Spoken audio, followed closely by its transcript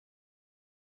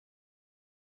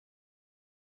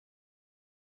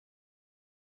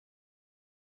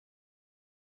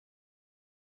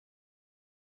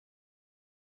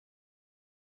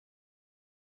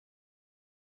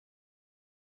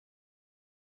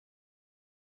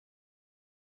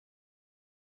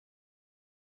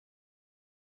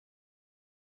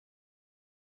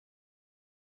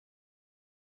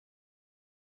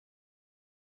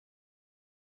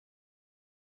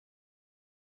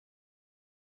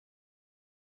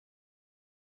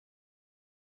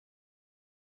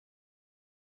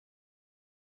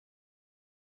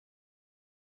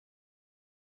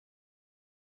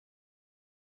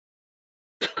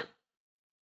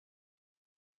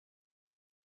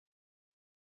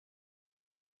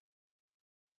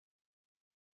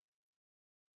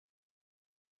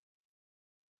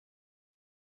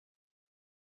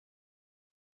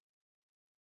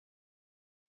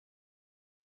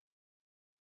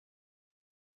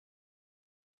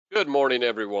Good morning,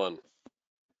 everyone.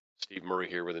 Steve Murray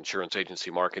here with Insurance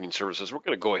Agency Marketing Services. We're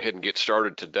going to go ahead and get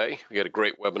started today. We got a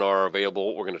great webinar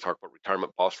available. We're going to talk about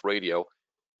Retirement Boss Radio.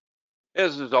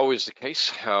 As is always the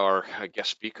case, our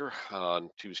guest speaker on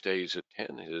Tuesdays at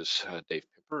 10 is Dave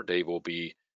Pipper. Dave will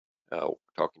be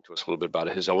talking to us a little bit about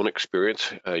his own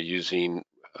experience using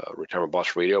Retirement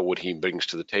Boss Radio, what he brings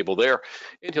to the table there.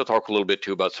 And he'll talk a little bit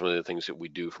too about some of the things that we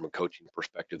do from a coaching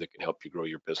perspective that can help you grow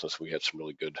your business. We have some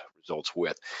really good results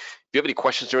with. If you have any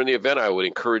questions during the event, I would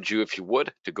encourage you, if you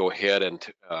would, to go ahead and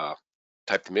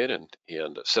type them in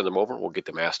and send them over. We'll get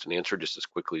them asked and answered just as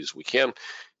quickly as we can.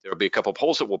 There will be a couple of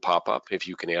polls that will pop up. If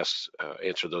you can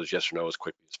answer those yes or no as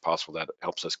quickly as possible, that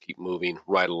helps us keep moving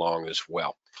right along as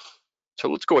well. So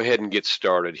let's go ahead and get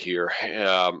started here.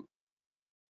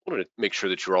 I wanted to make sure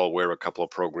that you're all aware of a couple of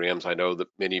programs. I know that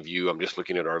many of you, I'm just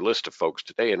looking at our list of folks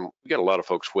today, and we got a lot of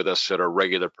folks with us that are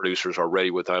regular producers already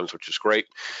with IAMS, which is great.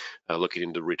 Looking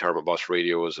into Retirement Boss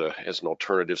Radio as an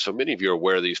alternative. So many of you are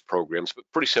aware of these programs, but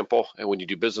pretty simple. And when you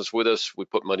do business with us, we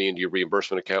put money into your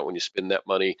reimbursement account. When you spend that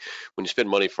money, when you spend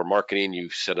money for marketing, you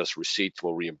send us receipts.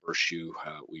 We'll reimburse you.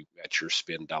 We match your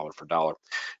spend dollar for dollar.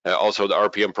 Also, the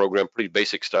RPM program, pretty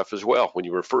basic stuff as well. When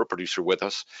you refer a producer with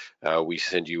us, we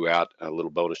send you out a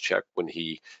little bonus check when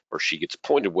he or she gets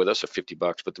appointed with us of $50.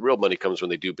 But the real money comes when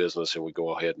they do business, and we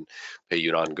go ahead and pay you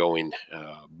an ongoing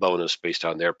bonus based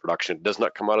on their production. It does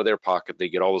not come out of their pocket. They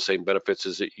get all the same benefits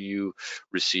as that you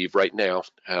receive right now.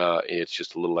 It's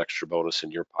just a little extra bonus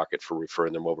in your pocket for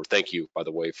referring them over. Thank you, by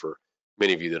the way, for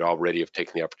many of you that already have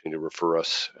taken the opportunity to refer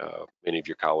us, many of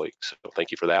your colleagues. So thank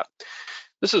you for that.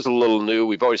 This is a little new.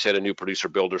 We've always had a new producer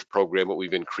builders program, but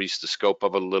we've increased the scope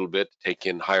of it a little bit to take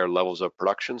in higher levels of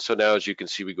production. So now, as you can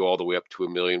see, we go all the way up to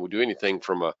 $1 million. We do anything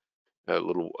from a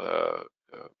little,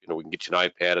 we can get you an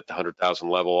iPad at the 100,000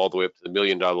 level, all the way up to the $1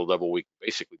 million level. We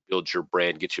basically build your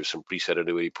brand, get you some preset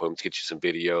annuity appointments, get you some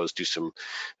videos, do some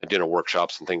dinner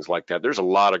workshops and things like that. There's a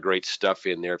lot of great stuff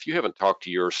in there. If you haven't talked to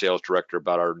your sales director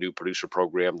about our new producer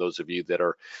program, those of you that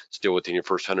are still within your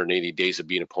first 180 days of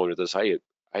being appointed with us,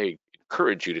 I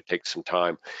encourage you to take some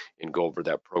time and go over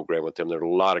that program with them. There are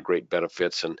a lot of great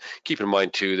benefits, and keep in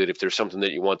mind too that if there's something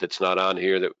that you want that's not on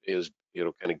here that is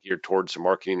kind of geared towards the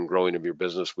marketing and growing of your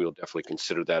business, we'll definitely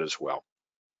consider that as well.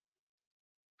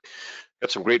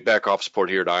 Got some great back office support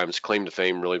here at IAMS. Claim to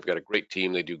fame, really. We've got a great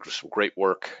team. They do some great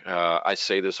work. I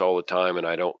say this all the time, and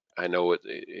I know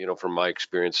it, from my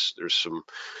experience, there's some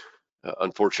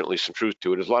unfortunately some truth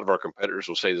to it. Is a lot of our competitors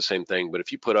will say the same thing, but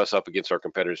if you put us up against our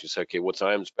competitors and say, okay, what's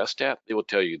IAMS best at, they will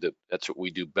tell you that that's what we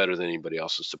do better than anybody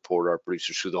else, is support our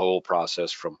producers through the whole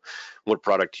process, from what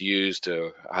product to use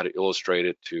to how to illustrate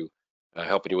it, to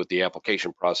helping you with the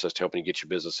application process, to helping you get your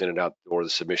business in and out, or the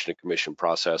submission and commission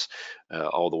process,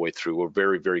 all the way through. We're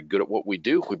very, very good at what we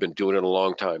do. We've been doing it a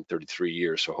long time, 33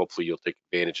 years. So hopefully you'll take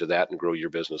advantage of that and grow your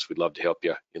business. We'd love to help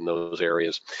you in those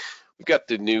areas. We've got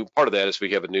the new part of that is we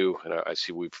have a new, and I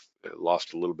see we've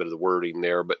lost a little bit of the wording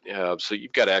there, but so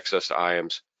you've got access to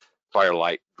IAMS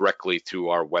Firelight directly through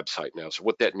our website now. So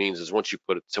what that means is once you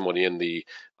put someone in the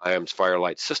IAMS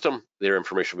Firelight system, their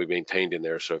information will be maintained in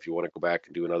there. So if you want to go back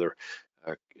and do another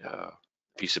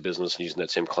piece of business and using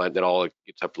that same client, then all it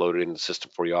gets uploaded in the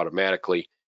system for you automatically.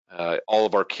 All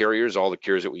of our carriers, all the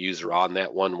carriers that we use are on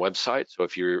that one website. So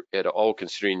if you're at all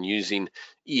considering using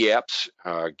e-apps,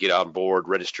 get on board,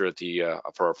 register at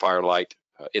for our Firelight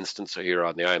instance here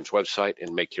on the IAMS website,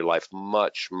 and make your life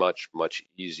much, much, much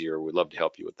easier. We'd love to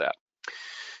help you with that.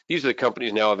 These are the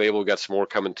companies now available. We've got some more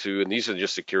coming too, and these are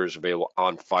just the carriers available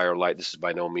on Firelight. This is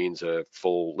by no means a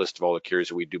full list of all the carriers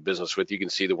that we do business with. You can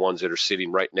see the ones that are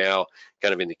sitting right now,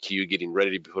 kind of in the queue, getting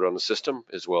ready to be put on the system,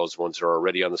 as well as ones that are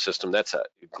already on the system. That's a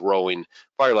growing.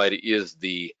 Firelight is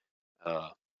the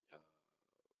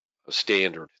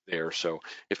standard there. So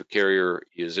if a carrier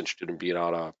is interested in being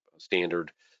on a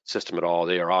standard system at all,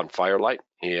 they are on Firelight,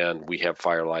 and we have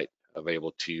Firelight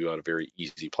available to you on a very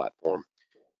easy platform.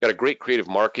 Got a great creative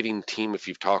marketing team. If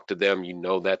you've talked to them, you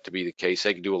know that to be the case.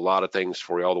 They can do a lot of things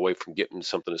for you, all the way from getting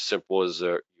something as simple as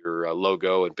your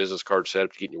logo and business card set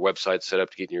up, to getting your website set up,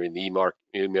 to getting your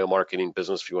email marketing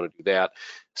business if you want to do that.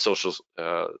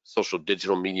 Social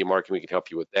digital media marketing, we can help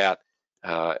you with that.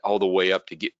 All the way up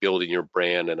to building your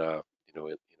brand in a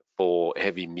full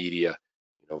heavy media,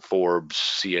 Forbes,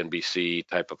 CNBC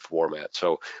type of format.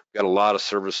 So we've got a lot of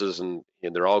services, and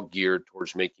they're all geared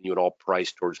towards making you, and all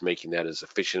priced towards making that as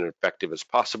efficient and effective as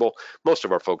possible. Most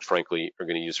of our folks, frankly, are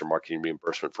going to use their marketing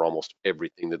reimbursement for almost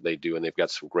everything that they do, and they've got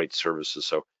some great services.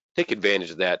 So take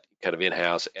advantage of that kind of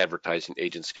in-house advertising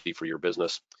agency for your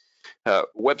business.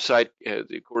 Website,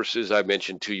 of course, as I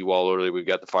mentioned to you all earlier, we've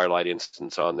got the Firelight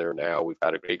instance on there now. We've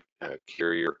got a great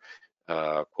carrier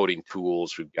quoting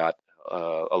tools. We've got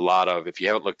a lot of, if you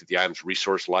haven't looked at the IAMS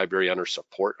resource library under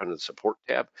support, under the support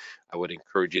tab, I would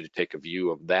encourage you to take a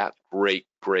view of that. Great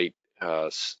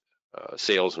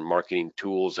sales and marketing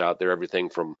tools out there, everything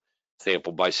from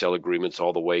sample buy-sell agreements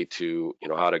all the way to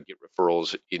how to get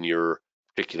referrals in your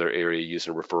particular area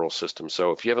using a referral system.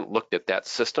 So if you haven't looked at that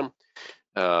system,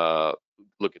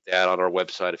 look at that on our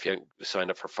website. If you haven't signed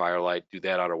up for Firelight, do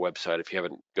that on our website. If you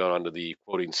haven't gone onto the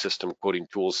quoting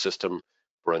tools system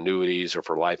for annuities or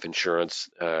for life insurance,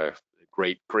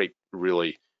 great,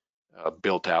 really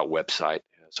built out website.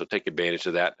 So take advantage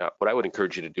of that. What I would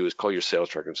encourage you to do is call your sales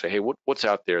director and say, hey, what's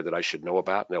out there that I should know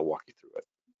about? And they'll walk you through it.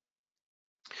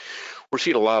 We're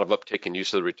seeing a lot of uptick in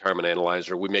use of the Retirement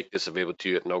Analyzer. We make this available to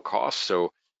you at no cost.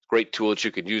 So great tool that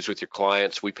you can use with your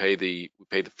clients. We pay the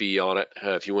fee on it.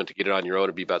 If you want to get it on your own,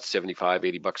 it'd be about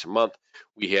 $75-$80 a month.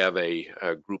 We have a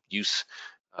group use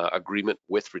agreement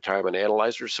with Retirement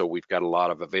Analyzer, so we've got a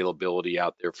lot of availability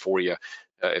out there for you.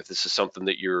 If this is something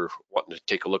that you're wanting to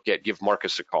take a look at, give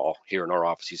Marcus a call here in our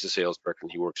office. He's a sales director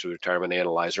and he works with Retirement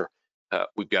Analyzer.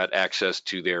 We've got access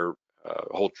to their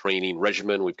whole training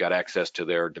regimen. We've got access to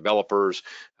their developers.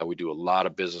 We do a lot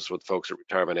of business with folks at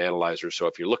Retirement Analyzer. So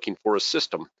if you're looking for a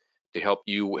system to help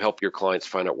your clients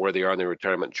find out where they are in their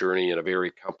retirement journey in a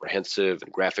very comprehensive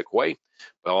and graphic way,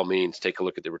 by all means, take a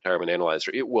look at the Retirement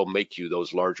Analyzer. It will make you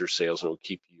those larger sales and will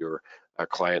keep your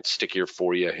clients stickier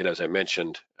for you. And as I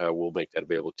mentioned, we'll make that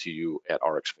available to you at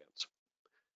our expense.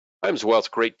 IAMS Wealth,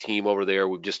 great team over there.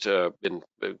 We've just been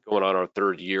going on our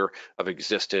third year of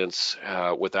existence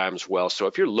with IAMS Wealth. So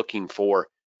if you're looking for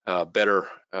better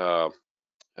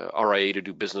RIA to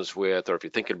do business with, or if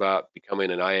you're thinking about becoming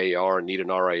an IAR and need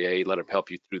an RIA, let them help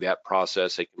you through that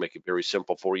process. They can make it very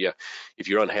simple for you. If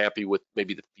you're unhappy with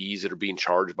maybe the fees that are being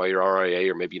charged by your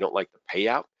RIA, or maybe you don't like the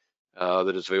payout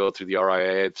that is available through the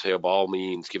RIA, I'd say by all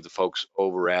means, give the folks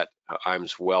over at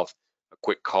IAMS Wealth a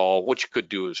quick call. What you could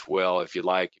do as well, if you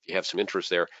like, if you have some interest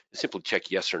there, simply check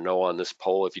yes or no on this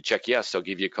poll. If you check yes, they'll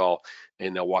give you a call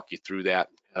and they'll walk you through that.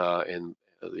 And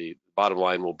the bottom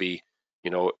line will be,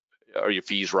 are your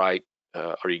fees right?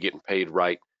 Are you getting paid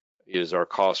right? Is our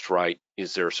cost right?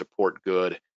 Is their support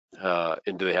good?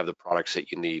 And do they have the products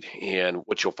that you need? And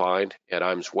what you'll find at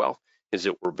IAMS Wealth is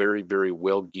that we're very, very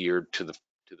well geared to the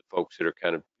folks that are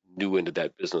kind of new into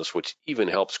that business, which even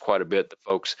helps quite a bit the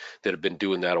folks that have been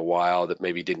doing that a while that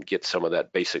maybe didn't get some of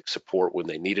that basic support when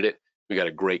they needed it. We got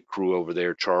a great crew over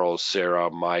there, Charles, Sarah,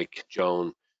 Mike,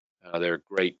 Joan. They're a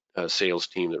great sales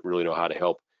team that really know how to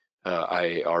help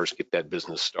IARs get that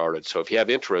business started. So if you have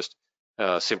interest,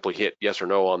 simply hit yes or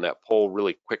no on that poll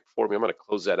really quick for me. I'm going to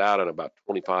close that out in about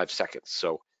 25 seconds.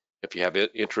 So if you have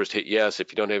interest, hit yes.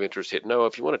 If you don't have interest, hit no.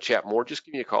 If you want to chat more, just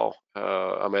give me a call.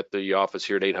 I'm at the office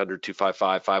here at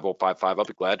 800-255-5055. I'll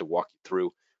be glad to walk you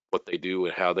through what they do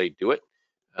and how they do it,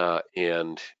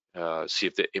 and see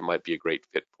if it might be a great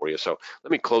fit for you. So let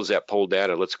me close that poll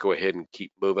down and let's go ahead and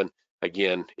keep moving.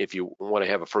 Again, if you want to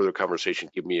have a further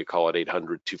conversation, give me a call at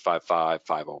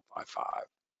 800-255-5055.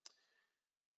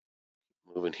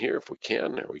 Moving here if we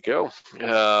can. There we go.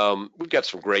 We've got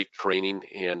some great training,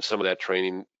 and some of that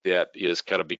training that is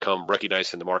kind of become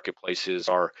recognized in the marketplace is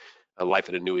our Life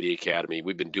and Annuity Academy.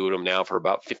 We've been doing them now for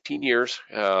about 15 years.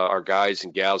 Our guys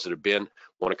and gals that have been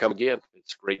want to come again.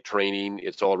 It's great training.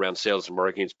 It's all around sales and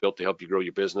marketing. It's built to help you grow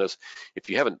your business. If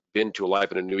you haven't been to a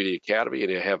Life and Annuity Academy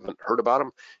and you haven't heard about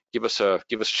them, give us a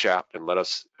shout and let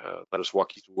us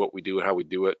walk you through what we do and how we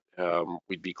do it.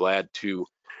 We'd be glad to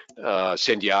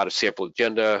send you out a sample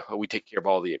agenda. We take care of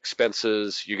all the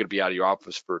expenses. You're going to be out of your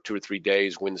office for 2 or 3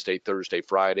 days. Wednesday, Thursday,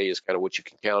 Friday is kind of what you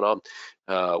can count on.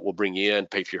 We'll bring you in,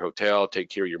 pay for your hotel, take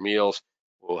care of your meals.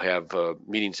 We'll have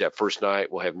meetings that first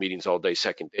night. We'll have meetings all day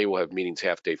second day. We'll have meetings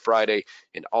half day Friday,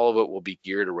 and all of it will be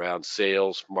geared around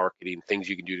sales, marketing, things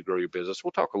you can do to grow your business.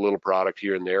 We'll talk a little product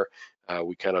here and there.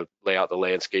 We kind of lay out the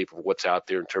landscape of what's out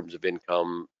there in terms of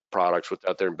income products, what's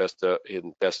out there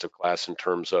in best of class in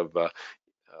terms of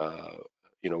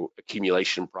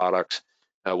accumulation products.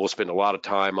 We'll spend a lot of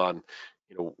time on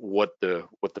what the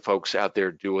folks out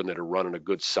there doing that are running a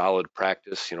good solid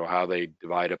practice, how they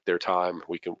divide up their time.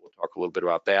 We'll talk a little bit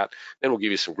about that. Then we'll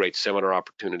give you some great seminar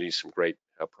opportunities, some great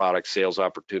product sales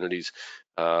opportunities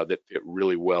that fit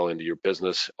really well into your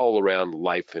business, all around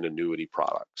life and annuity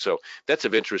products. So if that's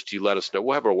of interest to you, let us know.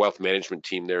 We'll have our wealth management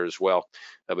team there as well.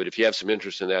 But if you have some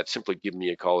interest in that, simply give me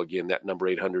a call. Again, that number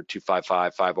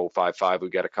 800-255-5055. We've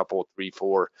got a couple, 3,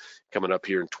 4 coming up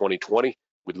here in 2020.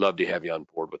 We'd love to have you on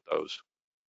board with those.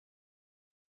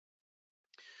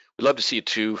 We'd love to see you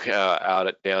too down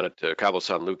at Cabo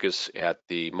San Lucas at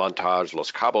the Montage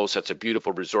Los Cabos. That's a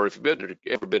beautiful resort. If you've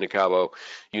ever been to Cabo,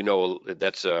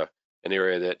 that's a an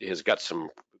area that has got some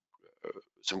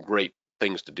great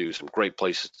things to do, some great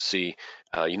places to see.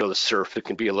 The surf, it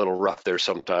can be a little rough there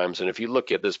sometimes. And if you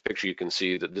look at this picture, you can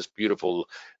see that this beautiful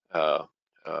uh,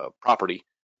 property,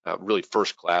 really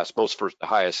first class, the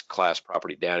highest class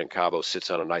property down in Cabo,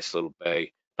 sits on a nice little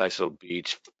bay, nice little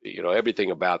beach. Everything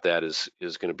about that is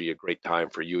going to be a great time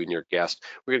for you and your guests.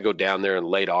 We're going to go down there in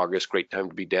late August. Great time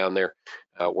to be down there.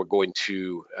 We're going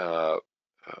to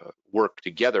work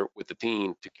together with the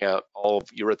team to count all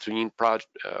of your Athene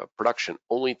production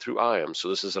only through IAMS. So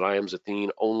this is an IAMS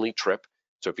Athene only trip.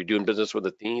 So if you're doing business with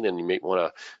Athene and you may want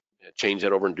to change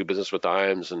that over and do business with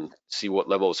IAMS and see what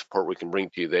level of support we can bring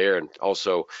to you there, and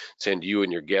also send you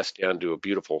and your guests down to a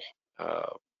beautiful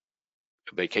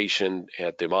vacation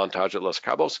at the Montage at Los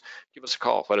Cabos, give us a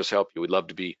call. Let us help you. We'd love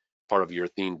to be part of your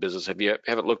Athene business. If you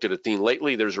haven't looked at Athene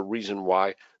lately, there's a reason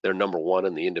why they're number one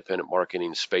in the independent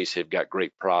marketing space. They've got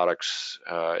great products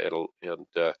and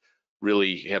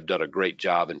really have done a great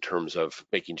job in terms of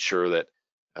making sure that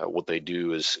what they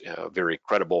do is very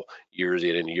credible years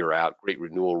in and year out. Great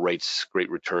renewal rates, great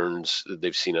returns that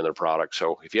they've seen in their products.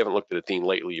 So if you haven't looked at Athene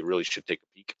lately, you really should take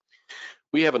a peek.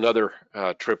 We have another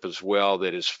trip as well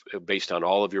that is based on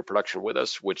all of your production with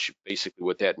us, which basically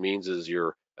what that means is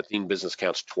your Athene business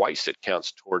counts twice. It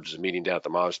counts towards the meeting down at the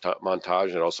Montage,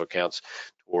 and it also counts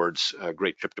towards a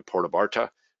great trip to Puerto Barta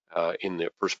in the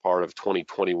first part of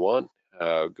 2021,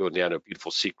 going down to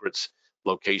Beautiful Secrets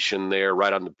location there,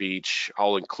 right on the beach,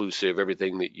 all inclusive,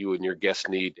 everything that you and your guests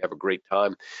need to have a great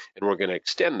time. And we're going to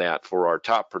extend that for our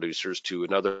top producers to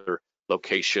another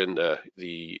location,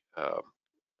 the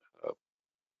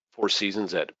Four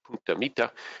Seasons at Punta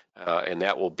Mita, and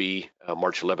that will be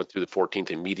March 11th through the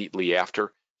 14th, immediately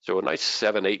after. So a nice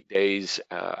 7-8 days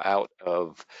out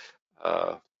of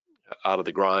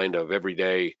the grind of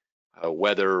everyday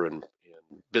weather and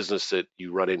business that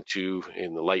you run into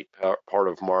in the late part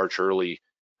of March, early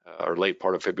or late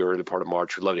part of February, early part of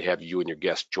March. We'd love to have you and your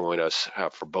guests join us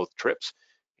for both trips.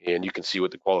 And you can see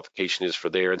what the qualification is for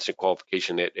their instant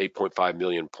qualification at 8.5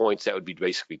 million points. That would be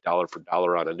basically dollar for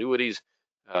dollar on annuities.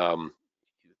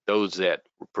 Those that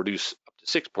produce up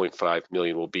to 6.5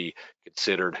 million will be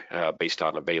considered based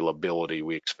on availability.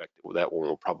 We expect that one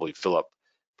will probably fill up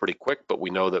pretty quick, but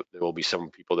we know that there will be some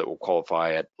people that will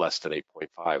qualify at less than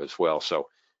 8.5 as well. So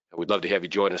we'd love to have you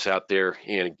join us out there.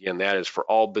 And again, that is for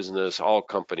all business, all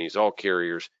companies, all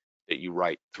carriers that you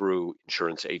write through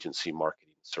Insurance Agency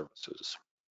Marketing Services.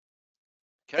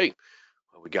 Okay,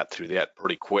 well, we got through that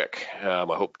pretty quick. I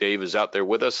hope Dave is out there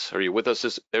with us. Are you with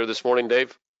us there this morning,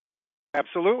 Dave?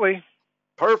 Absolutely.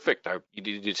 Perfect.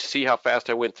 Did you see how fast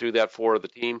I went through that for the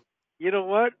team? You know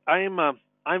what?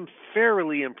 I'm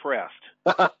fairly impressed.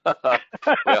 Well,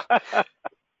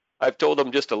 I've told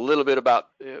them just a little bit about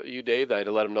you, Dave. I had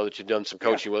to let them know that you've done some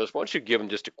coaching with us. Why don't you give them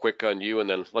just a quick on you, and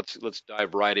then let's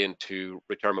dive right into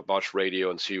Retirement Boss Radio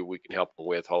and see what we can help them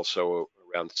with, also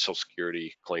around Social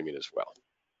Security claiming as well.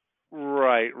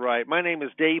 Right. My name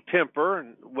is Dave Pimper,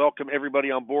 and welcome everybody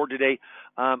on board today.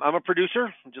 I'm a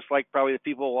producer, just like probably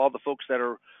all the folks that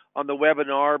are on the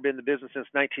webinar. Been in the business since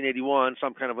 1981, so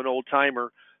I'm kind of an old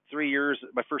timer.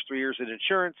 My first 3 years in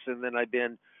insurance, and then I've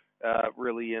been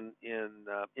really in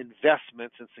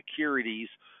investments and securities,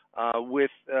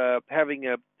 with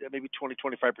having maybe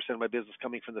 20-25% of my business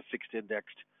coming from the fixed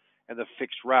indexed and the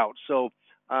fixed route. So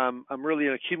I'm really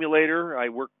an accumulator. I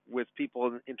work with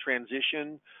people in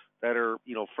transition that are,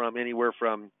 from anywhere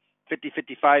from 50,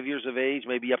 55 years of age,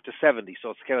 maybe up to 70. So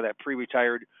it's kind of that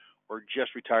pre-retired or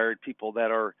just retired people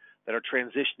that are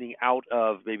transitioning out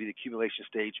of maybe the accumulation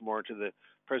stage more into the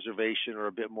preservation or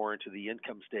a bit more into the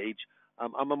income stage.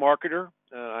 I'm a marketer.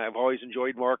 I've always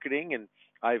enjoyed marketing, and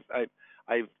I've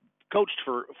coached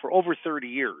for over 30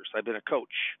 years. I've been a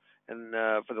coach, and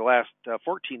for the last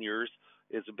 14 years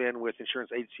has been with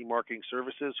Insurance Agency Marketing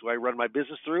Services, who I run my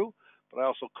business through. But I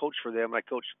also coach for them. I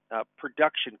coach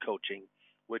production coaching,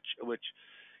 which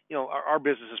our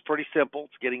business is pretty simple.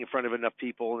 It's getting in front of enough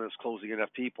people and it's closing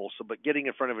enough people. But getting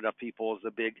in front of enough people is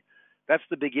that's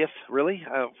the big if, really,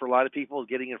 for a lot of people,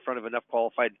 getting in front of enough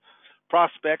qualified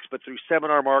prospects. But through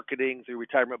seminar marketing, through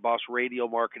Retirement Boss Radio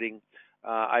marketing,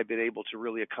 I've been able to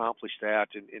really accomplish that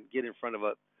and get in front of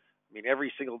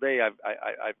every single day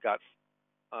I've got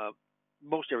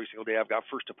most every single day I've got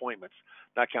first appointments,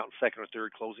 not counting second or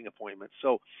third closing appointments.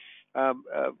 So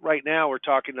right now we're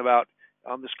talking about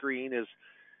on the screen is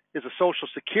a Social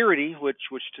Security, which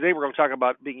today we're going to talk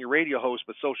about being your radio host,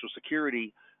 but Social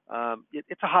Security,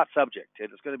 it's a hot subject,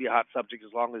 and it's going to be a hot subject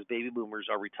as long as baby boomers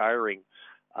are retiring.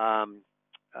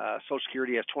 Social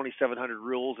Security has 2,700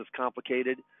 rules. It's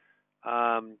complicated.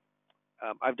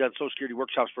 I've done Social Security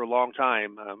workshops for a long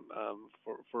time,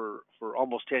 for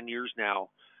almost 10 years now.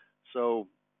 So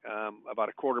about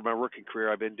a quarter of my working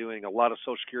career, I've been doing a lot of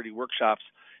Social Security workshops,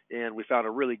 and we found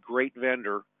a really great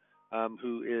vendor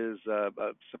who is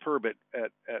superb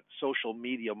at social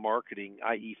media marketing,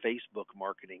 i.e., Facebook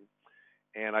marketing.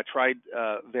 And I tried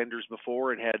vendors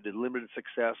before and had limited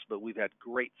success, but we've had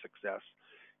great success.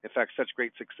 In fact, such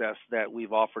great success that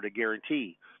we've offered a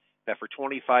guarantee that for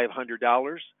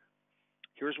 $2,500,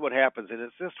 here's what happens, and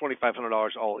it's just $2,500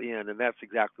 all in, and that's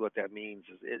exactly what that means.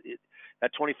 Is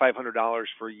that $2,500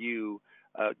 for you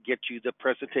gets you the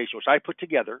presentation, which I put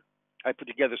together.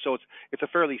 So it's a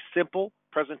fairly simple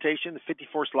presentation,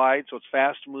 54 slides, so it's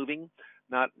fast moving,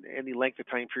 not any length of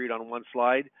time period on one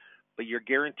slide. But you're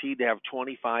guaranteed to have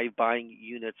 25 buying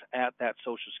units at that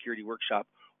Social Security workshop,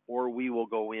 or we will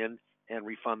go in and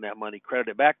refund that money, credit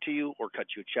it back to you, or cut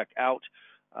you a check out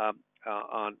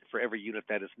on for every unit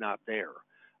that is not there.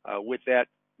 With that,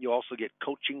 you also get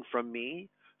coaching from me.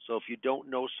 So if you don't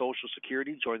know Social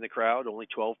Security, join the crowd. Only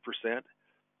 12%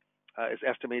 is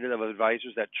estimated of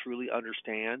advisors that truly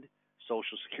understand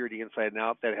Social Security inside and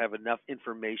out, that have enough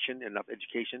information, enough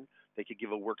education, they could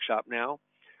give a workshop now.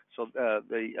 So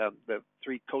the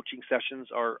 3 coaching sessions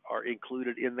are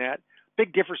included in that.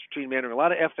 Big difference between mentoring. A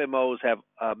lot of FMOs have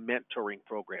mentoring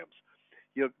programs.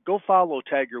 Go follow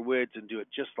Tiger Woods and do it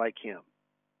just like him.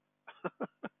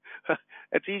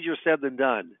 It's easier said than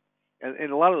done.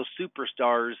 And a lot of those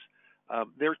superstars,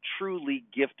 they're truly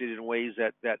gifted in ways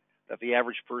that the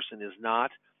average person is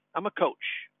not. I'm a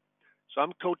coach, so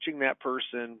I'm coaching that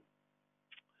person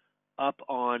up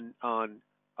on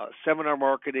seminar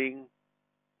marketing,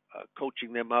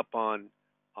 coaching them up on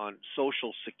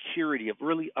Social Security, of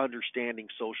really understanding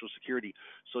Social Security.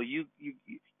 So you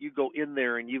go in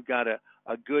there and you've got a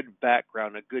good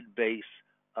background, a good base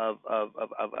of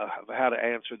how to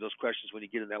answer those questions when you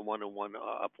get in that one-on-one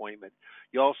appointment.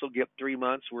 You also get 3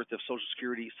 months worth of Social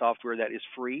Security software that is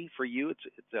free for you.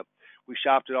 We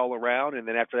shopped it all around, and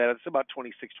then after that, it's about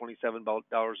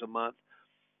 $26-27 a month.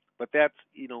 But that's,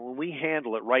 when we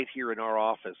handle it right here in our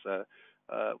office.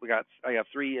 I have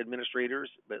 3 administrators,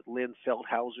 but Lynn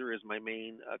Feldhauser is my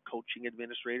main coaching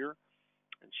administrator,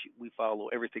 and we follow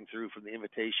everything through from the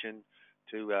invitation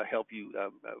to help you,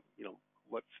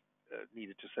 what's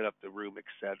needed to set up the room,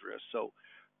 etc. So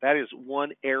that is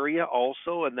one area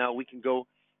also, and now we can go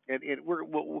and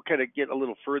we'll kind of get a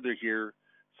little further here,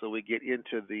 so we get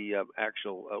into the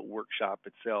actual workshop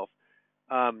itself.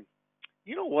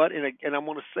 You know what? And I'm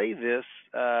going to say this.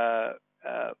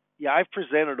 I've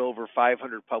presented over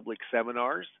 500 public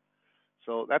seminars,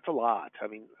 so that's a lot. I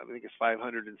think it's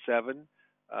 507.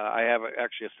 I have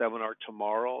actually a seminar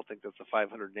tomorrow. I think that's the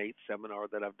 508th seminar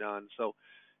that I've done. So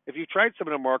if you tried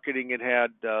seminar marketing and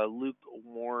had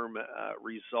lukewarm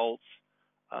results,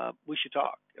 we should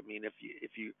talk.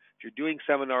 If you're doing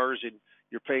seminars and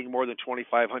you're paying more than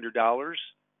 $2,500,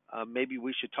 maybe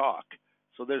we should talk.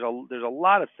 So there's a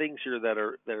lot of things here that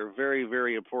are very,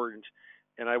 very important.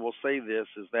 And I will say this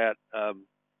is that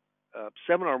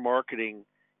seminar marketing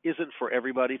isn't for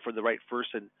everybody. For the right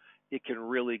person, it can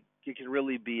really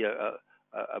be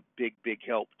a big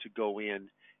help to go in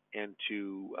and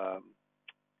to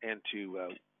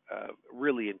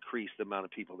really increase the amount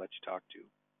of people that you talk to.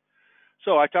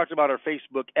 So I talked about our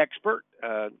Facebook expert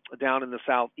down in the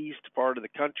southeast part of the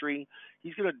country.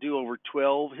 He's going to do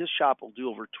his shop will do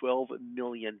over $12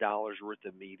 million worth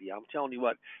of media. I'm telling you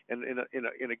what, and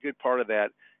in a good part of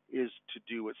that is to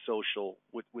do with social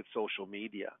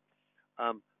media.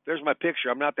 There's my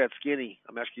picture. I'm not that skinny.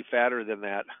 I'm actually fatter than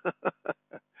that.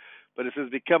 But it says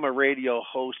become a radio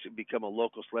host and become a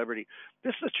local celebrity.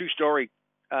 This is a true story.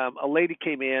 A lady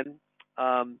came in.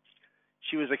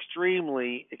 She was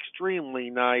extremely, extremely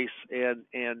nice, and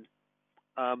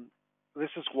this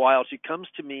is wild. She comes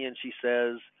to me and she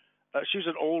says, she was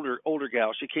an older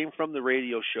gal. She came from the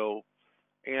radio show,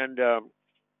 and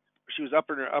she was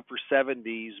up in her upper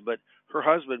 70s, but her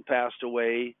husband passed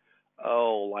away.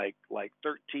 Like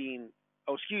 13.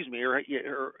 Oh, excuse me.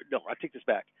 No, I take this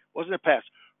back. Wasn't it past?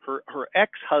 Her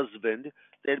ex-husband,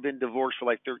 they had been divorced for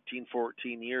like 13,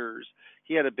 14 years.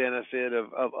 He had a benefit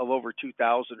of over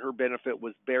 $2,000. Her benefit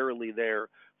was barely there,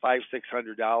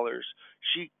 $500-600.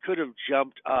 She could have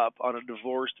jumped up on a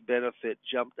divorced benefit,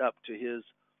 jumped up to his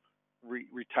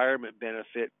retirement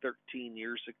benefit 13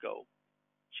 years ago.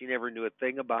 She never knew a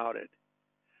thing about it.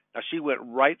 Now, she went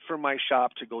right from my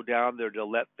shop to go down there to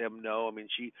let them know.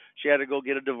 She had to go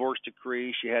get a divorce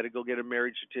decree. She had to go get a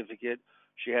marriage certificate.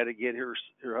 She had to get her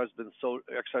ex-husband's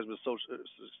social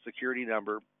security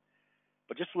number.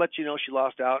 But just to let you know, she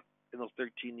lost out in those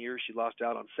 13 years. She lost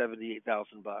out on $78,000.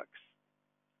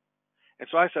 And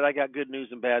so I said, I got good news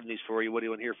and bad news for you. What do you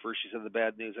want to hear first? She said the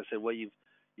bad news. I said, well, you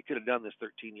could have done this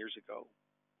 13 years ago.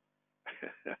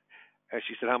 And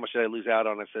she said, how much did I lose out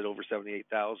on? I said, over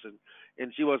 78,000.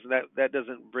 And she wasn't that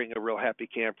doesn't bring a real happy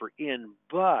camper in,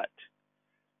 but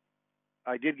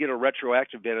I did get a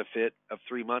retroactive benefit of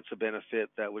 3 months of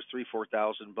benefit that was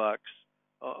 4,000 bucks.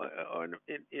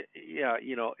 Yeah,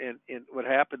 and what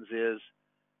happens is,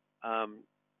 um,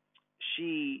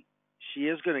 she she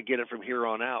is going to get it from here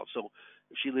on out. So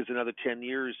if she lives another 10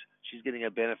 years, she's getting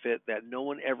a benefit that no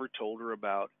one ever told her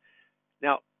about.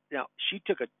 Now, now she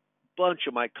took a bunch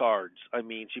of my cards. I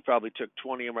mean, she probably took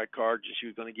 20 of my cards, and she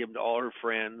was going to give them to all her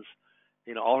friends,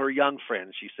 all her young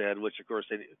friends. She said, which of course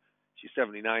she's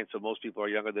 79, so most people are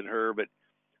younger than her. But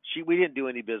we didn't do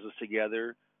any business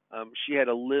together. She had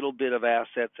a little bit of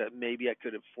assets that maybe I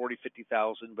could have 40,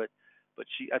 50,000, but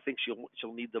I think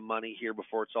she'll need the money here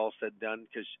before it's all said and done,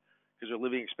 because her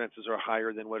living expenses are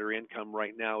higher than what her income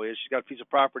right now is. She's got a piece of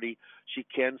property she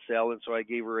can sell, and so I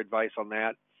gave her advice on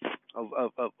that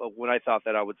of when I thought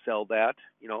that I would sell that.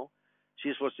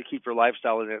 She's supposed to keep her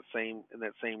lifestyle in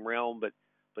that same realm, but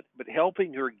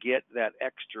helping her get that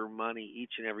extra money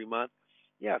each and every month,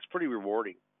 yeah, it's pretty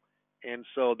rewarding. And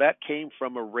so that came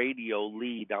from a radio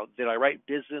lead. Now, did I write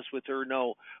business with her?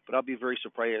 No, but I'll be very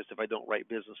surprised if I don't write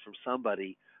business from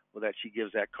somebody that she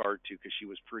gives that card to, because she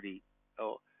was pretty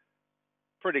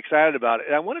excited about it.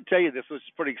 And I want to tell you, this was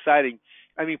pretty exciting.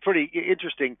 I mean, pretty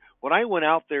interesting. When I went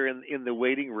out there in the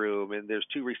waiting room, and there's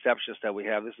two receptionists that we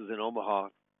have. This is in Omaha.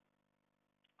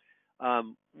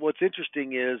 What's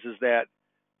interesting is that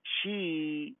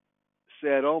she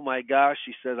said, "Oh my gosh,"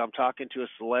 she said, "I'm talking to a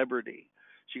celebrity."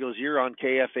 She goes, "You're on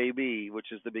KFAB,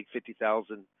 which is the big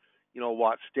 50,000,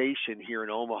 watt station here in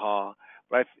Omaha."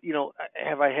 But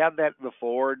have I had that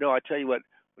before? No. I tell you what,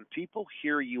 when people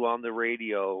hear you on the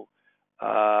radio,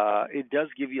 it does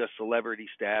give you a celebrity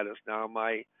status. Now,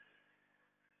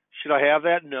 should I have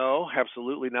that? No,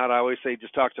 absolutely not. I always say,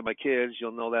 just talk to my kids.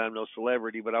 You'll know that I'm no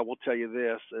celebrity. But I will tell you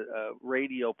this: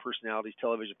 radio personalities,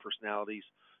 television personalities,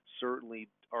 certainly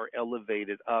are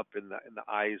elevated up in the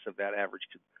eyes of that average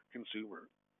consumer.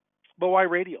 But why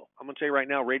radio? I'm going to tell you right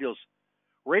now, radio's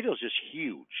just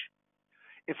huge.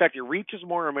 In fact, it reaches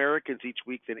more Americans each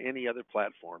week than any other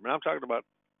platform. And I'm talking about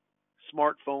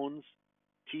smartphones,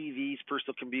 TVs,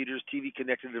 personal computers, TV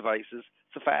connected devices.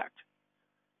 It's a fact.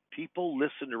 People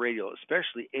listen to radio,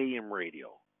 especially AM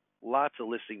radio. Lots of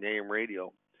listening to AM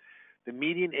radio. The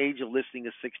median age of listening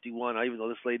is 61. Even though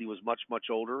this lady was much, much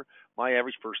older, my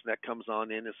average person that comes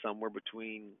on in is somewhere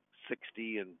between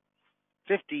 60 and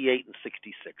 58 and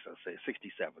 66, I'll say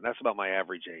 67. That's about my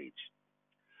average age.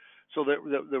 So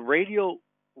the radio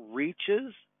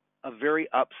reaches a very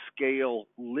upscale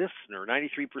listener.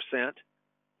 93%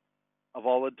 of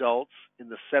all adults in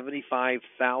the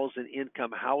 75,000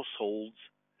 income households,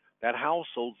 that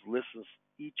household listens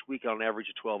each week on an average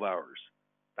of 12 hours.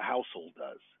 The household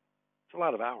does. It's a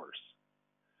lot of hours.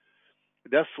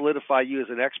 It does solidify you as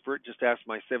an expert. Just ask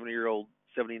my 79-year-old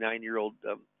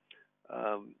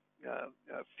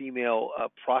female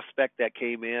prospect that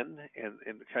came in,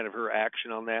 and kind of her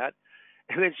action on that.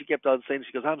 And then she kept on saying,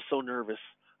 she goes, "I'm so nervous.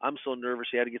 I'm so nervous."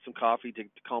 She had to get some coffee to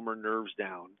calm her nerves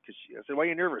down. I said, "Why are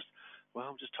you nervous?" "Well,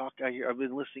 I'm just talking. I've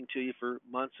been listening to you for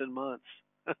months and months."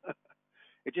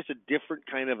 It's just a different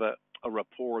kind of a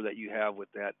rapport that you have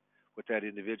with that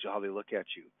individual, how they look at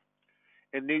you.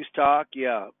 And news talk,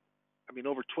 yeah. I mean,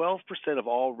 over 12% of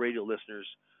all radio listeners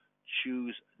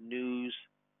choose news,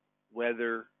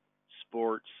 weather,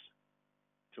 sports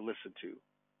to listen to.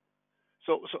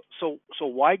 So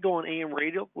why go on AM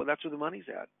radio? Well, that's where the money's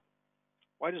at.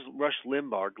 Why does Rush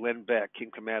Limbaugh, Glenn Beck, Kim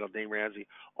Kamato, Dave Ramsey,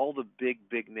 all the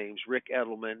big names, Rick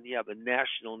Edelman, yeah, the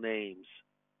national names,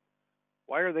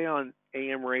 why are they on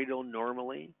AM radio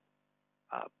normally?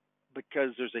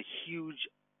 Because there's a huge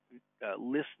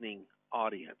listening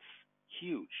audience,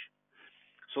 huge.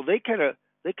 So they kind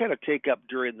of take up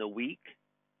during the week,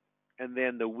 and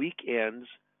then the weekends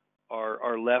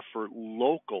are left for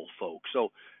local folks.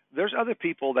 So there's other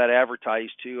people that advertise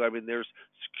too. I mean,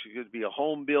 could be a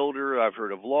home builder. I've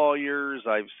heard of lawyers.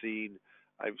 I've seen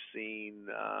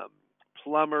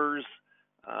plumbers,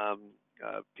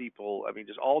 people. I mean,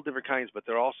 just all different kinds. But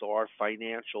there also are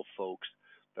financial folks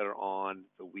that are on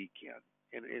the weekend,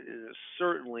 and it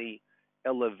certainly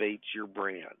elevates your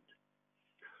brand.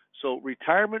 So,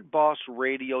 Retirement Boss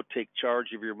Radio, take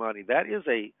charge of your money. That is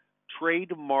a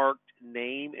trademarked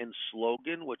name and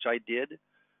slogan, which I did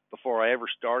before I ever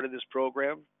started this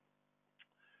program.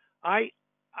 I've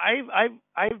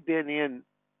been in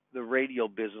the radio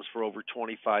business for over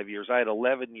 25 years. I had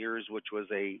 11 years, which was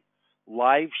a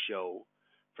live show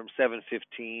from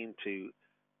 7:15 to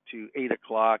 8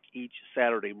 o'clock each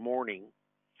Saturday morning.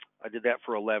 I did that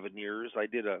for 11 years. I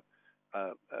did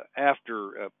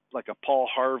after like a Paul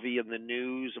Harvey in the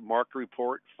news, a market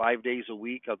report, 5 days a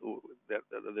week of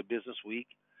the business week,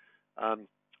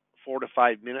 4 to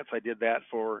 5 minutes. I did that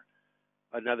for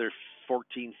another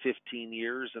 14, 15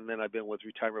 years, and then I've been with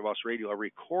Retirement Boss Radio, a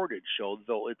recorded show,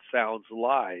 though it sounds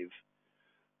live.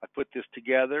 I put this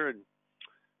together, and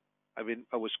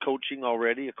I was coaching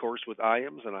already, of course, with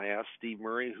IAMS, and I asked Steve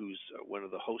Murray, who's one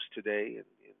of the hosts today, and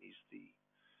he's the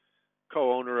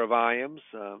co-owner of IAMS,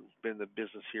 been in the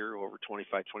business here over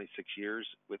 25, 26 years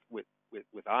with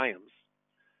IAMS.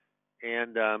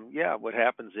 And yeah, what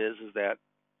happens is that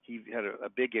he had a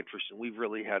big interest, and we've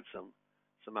really had some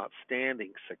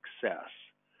outstanding success.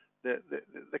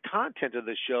 The content of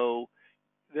the show,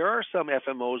 there are some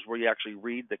FMOs where you actually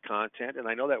read the content, and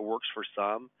I know that works for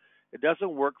some. It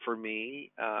doesn't work for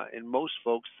me, and most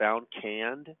folks sound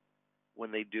canned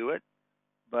when they do it,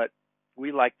 but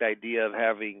we like the idea of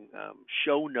having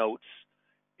show notes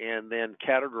and then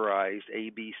categorized A,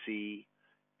 B, C,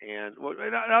 and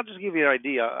I'll just give you an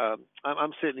idea.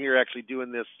 I'm sitting here actually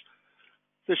doing this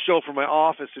show from my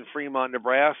office in Fremont,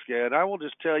 Nebraska, and I will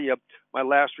just tell you my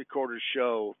last recorded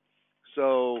show.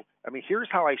 So, I mean, here's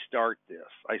how I start this.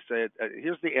 I said,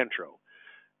 here's the intro,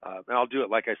 and I'll do it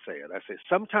like I say it. I say,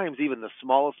 sometimes even the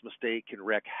smallest mistake can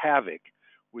wreak havoc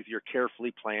with your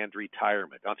carefully planned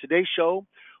retirement. On today's show,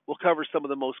 we'll cover some of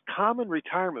the most common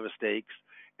retirement mistakes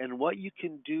and what you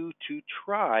can do to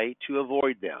try to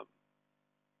avoid them.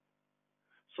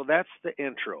 So that's the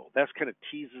intro. That's kind of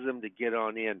teases them to get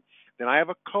on in. Then I have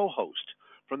a co-host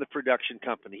from the production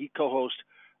company.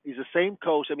 He's the same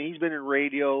host. I mean, he's been in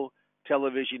radio,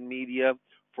 television, media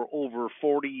for over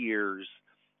 40 years.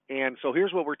 And so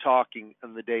here's what we're talking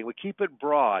on the day. We keep it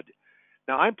broad.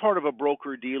 Now, I'm part of a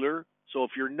broker-dealer, so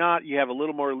if you're not, you have a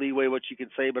little more leeway what you can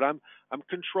say, but I'm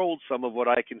controlled some of what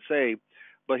I can say.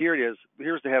 But here it is.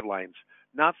 Here's the headlines.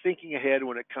 Not thinking ahead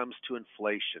when it comes to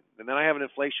inflation. And then I have an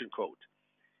inflation quote,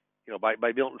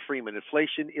 by Milton Friedman.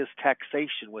 Inflation is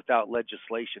taxation without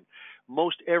legislation.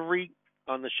 Most every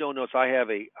on the show notes, I have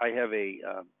a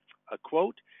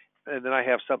quote, and then I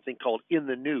have something called in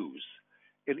the news.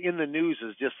 And in the news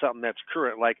is just something that's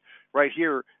current. Like right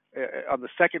here on the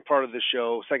second part of the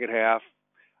show, second half,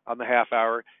 on the half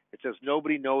hour, it says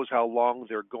nobody knows how long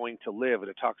they're going to live, and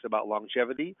it talks about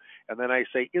longevity. And then I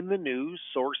say in the news,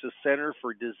 sources Center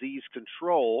for Disease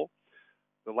Control.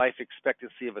 The life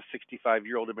expectancy of a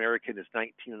 65-year-old American is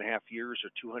 19 and a half years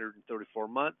or 234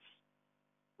 months,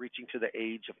 reaching to the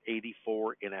age of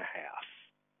 84 and a half.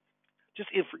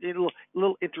 Just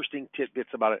little interesting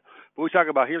tidbits about it. But we talk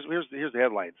about, here's the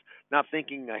headlines. Not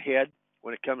thinking ahead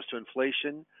when it comes to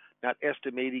inflation, not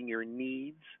estimating your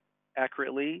needs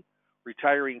accurately,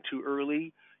 retiring too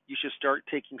early. You should start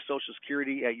taking Social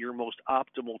Security at your most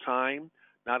optimal time,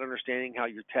 not understanding how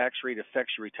your tax rate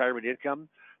affects your retirement income,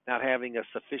 not having a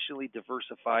sufficiently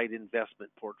diversified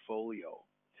investment portfolio.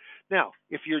 Now,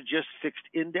 if you're just fixed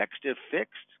indexed and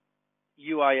fixed,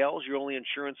 UILs, your only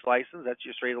insurance license, that's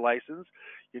your straight license,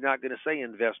 you're not going to say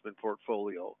investment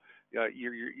portfolio.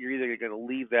 You're either going to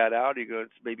leave that out, or you're going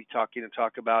to maybe talk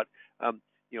about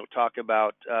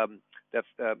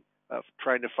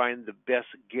trying to find the best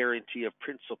guarantee of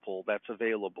principal that's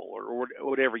available, or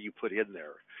whatever you put in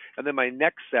there. And then my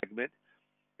next segment,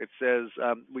 it says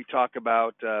we talk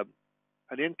about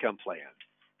an income plan.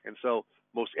 And so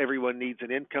most everyone needs an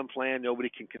income plan. Nobody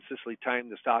can consistently time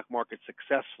the stock market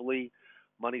successfully.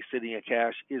 Money sitting in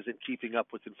cash isn't keeping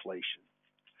up with inflation.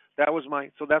 That's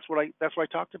what I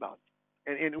talked about.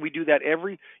 And we do that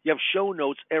you have show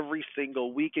notes every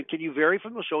single week. And can you vary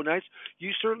from those show notes?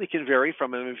 You certainly can vary from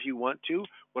them if you want to.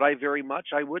 Would I vary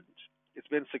much? I wouldn't. It's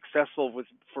been successful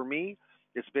for me.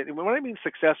 When I mean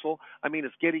successful, I mean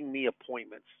it's getting me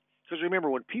appointments. Because remember,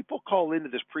 when people call into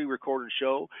this pre-recorded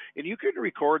show, and you can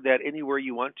record that anywhere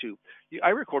you want to. I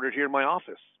record it here in my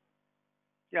office.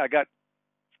 Yeah,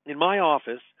 in my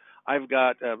office, I've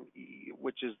got,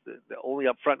 which is the only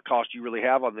upfront cost you really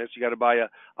have on this. You got to buy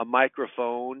a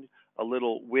microphone, a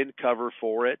little wind cover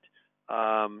for it,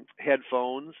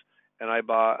 headphones, and I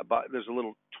bought. There's a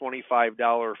little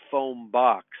 $25 foam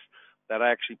box that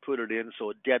I actually put it in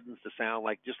so it deadens the sound,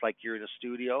 just like you're in a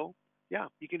studio. Yeah,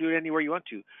 you can do it anywhere you want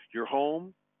to. Your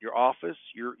home, your office,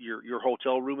 your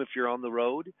hotel room if you're on the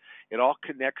road. It all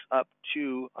connects up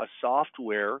to a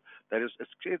software that is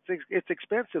it's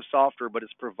expensive software, but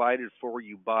it's provided for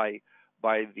you by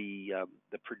the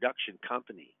production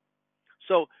company.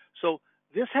 So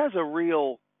this has a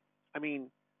real A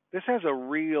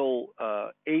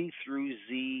through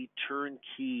Z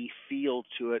turnkey feel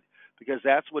to it, because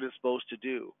that's what it's supposed to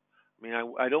do. I mean,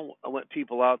 I don't want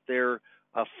people out there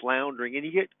floundering. And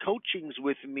you get coachings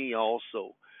with me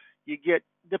also. You get,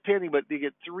 depending, but you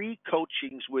get 3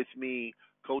 coachings with me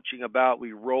coaching about,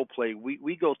 we role play.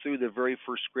 We go through the very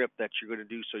first script that you're going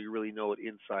to do so you really know it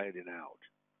inside and out.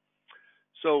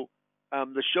 So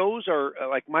the shows are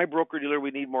like my broker dealer. We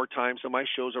need more time, so my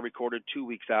shows are recorded 2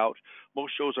 weeks out.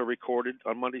 Most shows are recorded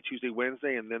on Monday, Tuesday,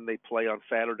 Wednesday, and then they play on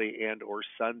Saturday and or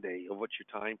Sunday of what your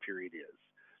time period is.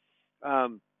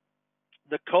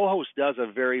 The co-host does a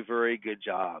very, very good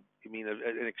job. I mean,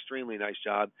 an extremely nice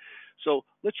job. So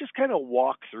let's just kind of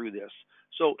walk through this.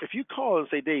 So if you call and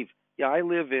say, Dave, yeah, I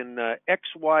live in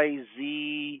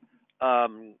XYZ,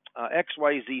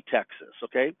 XYZ, Texas,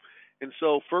 okay? And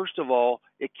so, first of all,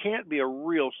 it can't be a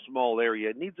real small area.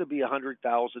 It needs to be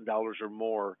 $100,000 or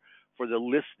more for the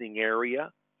listening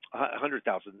area.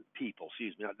 100,000 people,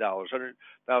 excuse me, not dollars,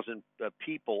 100,000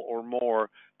 people or more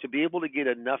to be able to get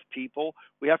enough people.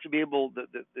 We have to be able, the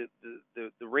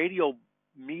radio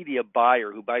media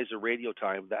buyer who buys the radio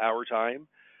time, the hour time,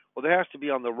 well, there has to be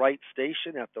on the right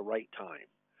station at the right time.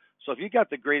 So if you got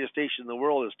the greatest station in the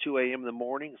world, it's 2 a.m. in the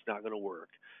morning, it's not going to work.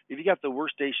 If you got the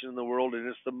worst station in the world and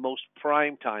it's the most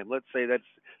prime time, let's say that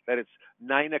it's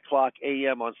 9 o'clock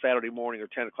a.m. on Saturday morning or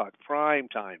 10 o'clock prime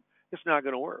time, it's not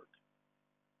going to work.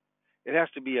 It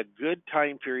has to be a good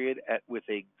time period with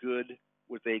a good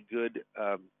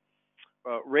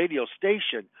radio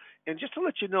station. And just to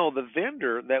let you know, the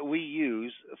vendor that we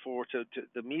use to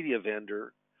the media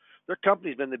vendor, their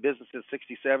company's been in the business since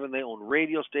 '67. They own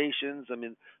radio stations. I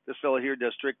mean, this fellow here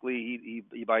does strictly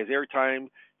he buys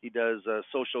airtime. He does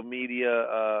social media,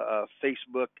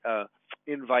 Facebook,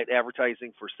 invite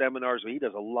advertising for seminars. He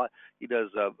does a lot. He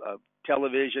does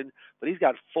television, but he's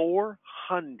got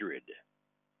 400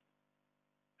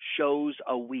 shows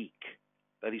a week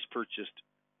that he's purchased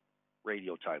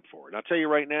radio time for. And I'll tell you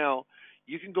right now,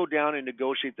 you can go down and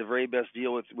negotiate the very best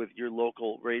deal with your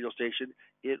local radio station.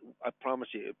 I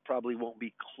promise you, it probably won't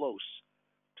be close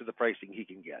to the pricing he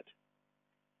can get.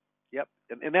 Yep,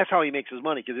 and that's how he makes his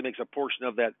money, because he makes a portion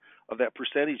of that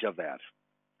percentage of that,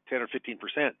 10 or 15%.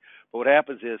 But what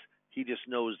happens is he just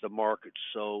knows the market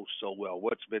so well,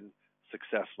 what's been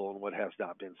successful and what has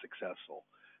not been successful.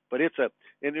 But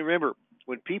and remember,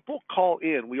 when people call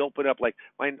in, we open up, like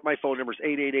my phone number is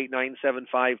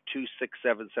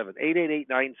 888-975-2677,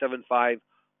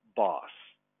 888-975-BOSS.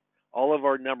 All of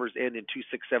our numbers end in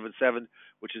 2677,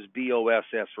 which is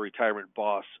BOSS for Retirement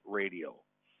Boss Radio.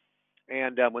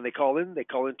 And when they call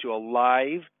into a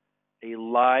live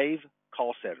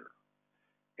call center,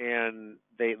 and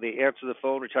they answer the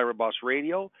phone, Retirement Boss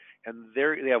Radio, and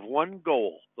they have one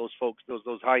goal. Those folks,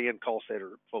 those high-end call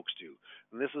center folks do.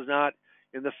 And this is not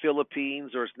in the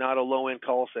Philippines, or it's not a low-end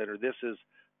call center. This is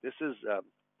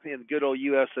in good old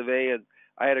U.S. of A. And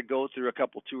I had to go through a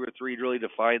couple, 2 or 3, really to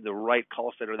find the right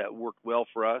call center that worked well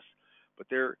for us. But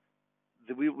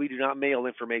we do not mail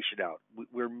information out.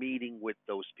 We're meeting with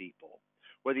those people.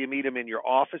 Whether you meet them in your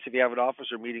office, if you have an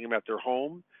office, or meeting them at their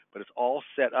home, but it's all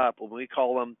set up. When we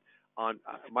call them on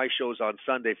my shows on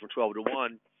Sunday from 12 to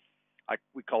 1,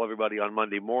 we call everybody on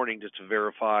Monday morning just to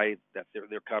verify that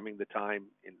they're coming the time.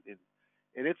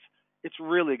 And it's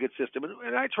really a good system.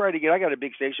 And I got a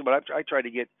big station, but I try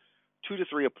to get 2 to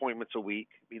 3 appointments a week.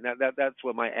 I mean, that's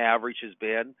what my average has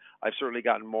been. I've certainly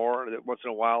gotten more. Once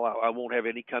in a while, I won't have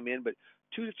any come in, but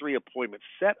 2 to 3 appointments,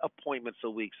 set appointments a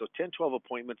week. So 10, 12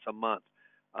 appointments a month.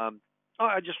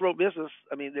 I just wrote business.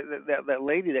 I mean, that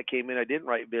lady that came in, I didn't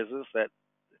write business. That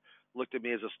looked at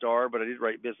me as a star, but I did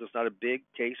write business. Not a big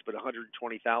case, but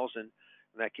 120,000, and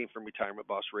that came from Retirement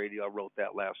Boss Radio. I wrote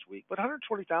that last week. But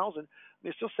 120,000, I mean,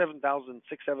 it's still $7,000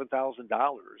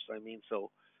 dollars. I mean, so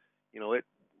it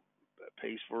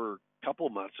pays for a couple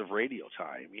months of radio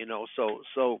time. So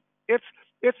it's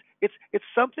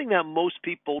something that most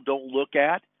people don't look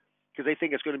at because they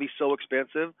think it's going to be so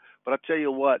expensive. But I'll tell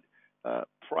you what.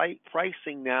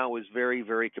 Pricing now is very,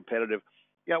 very competitive.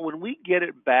 Yeah, when we get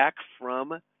it back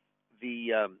from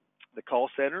the call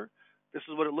center, this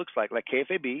is what it looks like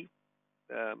KFAB,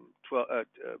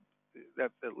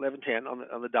 1110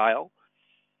 on the dial.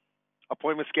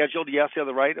 Appointment scheduled, yes, on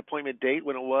the right. Appointment date,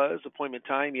 when it was. Appointment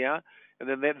time, yeah. And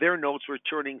then their notes were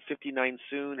turning 59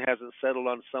 soon. Hasn't settled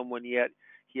on someone yet.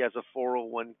 He has a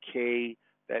 401k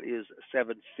that is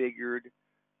 7-figured.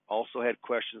 Also had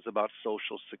questions about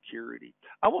Social Security.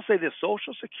 I will say this: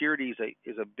 Social Security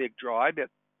is a big draw. I bet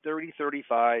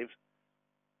 35%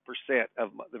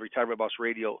 of the Retirement Boss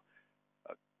Radio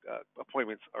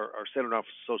appointments are centered on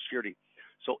Social Security.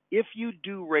 So if you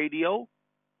do radio,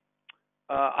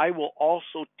 I will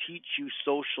also teach you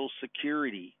Social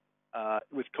Security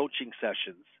with coaching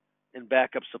sessions and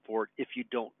backup support if you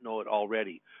don't know it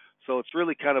already. So it's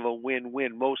really kind of a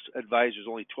win-win. Most advisors,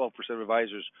 only 12% of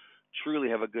advisors, truly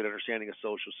have a good understanding of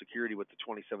Social Security with the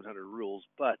 2700 rules,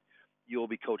 but you will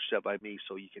be coached up by me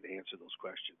so you can answer those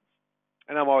questions.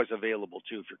 And I'm always available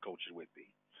too if you're coaching with me.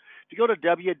 If you go to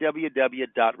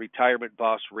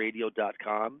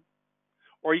www.retirementbossradio.com,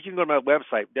 or you can go to my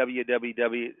website,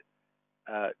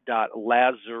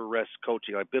 www.Lazarus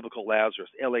Coaching, like biblical Lazarus,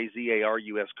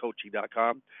 Lazarus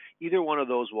coaching.com. Either one of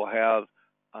those will have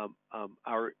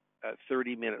our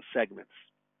 30-minute segments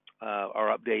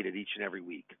are updated each and every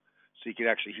week, so you can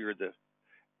actually hear the.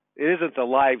 It isn't the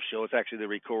live show; it's actually the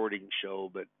recording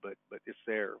show, but it's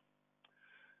there.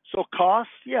 So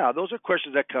costs, yeah, those are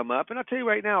questions that come up, and I'll tell you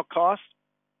right now, costs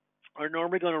are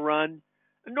normally going to run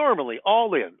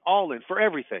all in for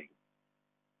everything.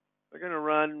 They're going to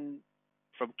run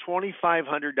from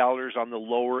 $2,500 on the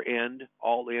lower end,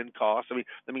 all in costs. I mean,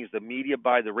 that means the media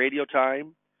buy, the radio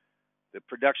time, the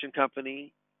production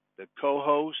company, the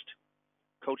co-host,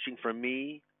 coaching from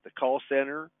me, the call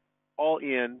center, all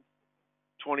in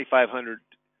 $2,500,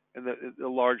 and the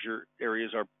larger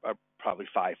areas are probably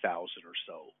 $5,000 or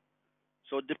so.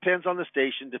 So it depends on the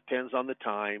station, depends on the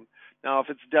time. Now, if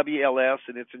it's WLS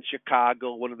and it's in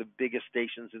Chicago, one of the biggest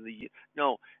stations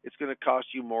it's going to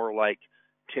cost you more like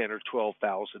 $10,000 or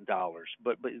 $12,000.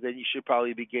 But then you should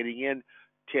probably be getting in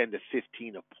 10 to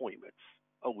 15 appointments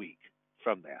a week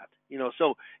from that.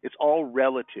 So it's all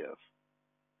relative.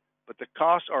 But the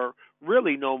costs are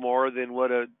really no more than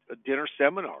what a dinner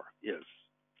seminar is.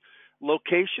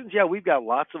 Locations, yeah, we've got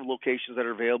lots of locations that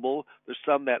are available. There's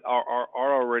some that are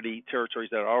already territories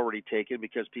that are already taken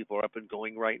because people are up and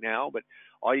going right now. But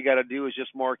all you got to do is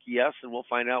just mark yes, and we'll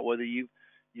find out whether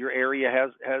your area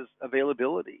has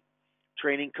availability.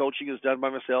 Training, coaching is done by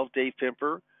myself, Dave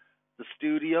Pimper. The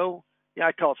studio, yeah,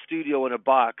 I call it studio in a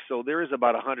box. So there is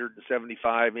about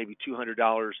 $175, maybe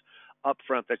 $200 up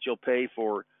front that you'll pay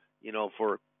for, your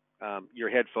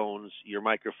headphones, your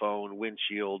microphone,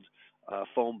 windshield,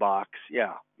 phone box,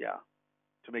 yeah,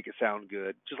 to make it sound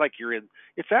good, just like you're in.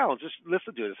 It sounds. Just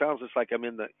listen to it. It sounds just like I'm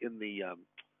in the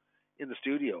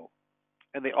studio,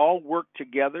 and they all work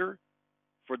together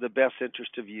for the best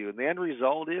interest of you. And the end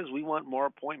result is we want more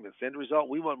appointments. The end result,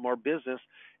 we want more business.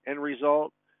 End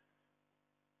result,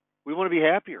 we want to be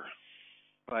happier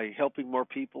by helping more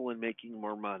people and making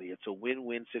more money. It's a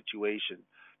win-win situation.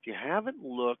 If you haven't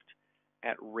looked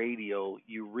at radio,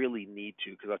 you really need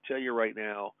to, because I'll tell you right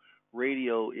now,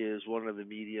 radio is one of the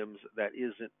mediums that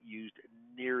isn't used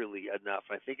nearly enough.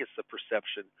 I think it's the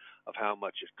perception of how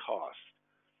much it costs.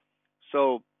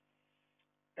 So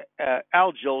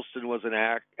Al Jolson was an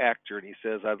actor, and he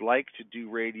says, I'd like to do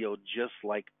radio just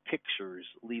like pictures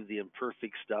leave the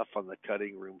imperfect stuff on the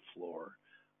cutting room floor.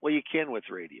 Well, you can with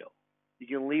radio. You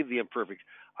can leave the imperfect.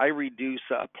 I reduce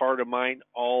a part of mine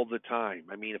all the time.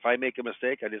 I mean, if I make a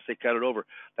mistake, I just say cut it over.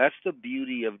 That's the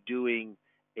beauty of doing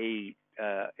a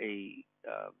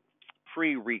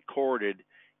pre-recorded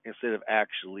instead of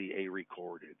actually a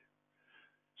recorded.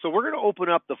 So we're going to open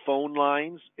up the phone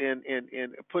lines and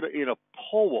put it in a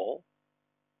poll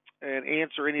and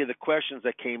answer any of the questions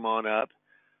that came on up.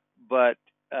 But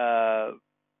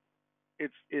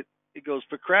it goes,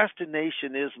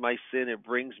 procrastination is my sin. It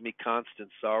brings me constant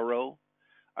sorrow.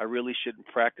 I really shouldn't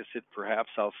practice it. Perhaps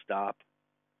I'll stop.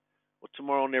 Well,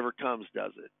 tomorrow never comes,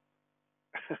 does it?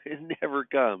 It never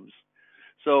comes.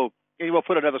 So anyway, we'll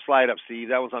put another slide up, Steve.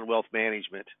 That was on wealth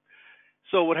management.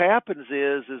 So what happens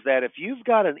is that if you've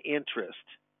got an interest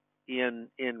in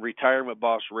Retirement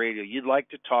Boss Radio, you'd like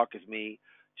to talk with me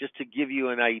just to give you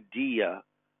an idea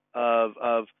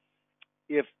of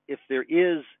if there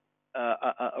is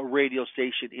a radio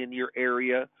station in your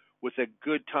area with a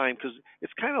good time, because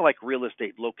it's kind of like real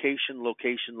estate, location,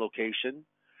 location, location.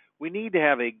 We need to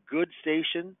have a good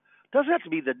station. Doesn't have to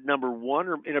be the number one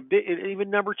or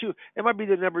even number two. It might be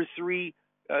the number three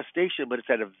station, but it's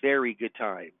at a very good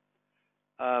time.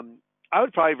 I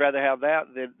would probably rather have that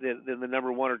than the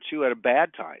number one or two at a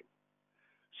bad time.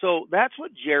 So that's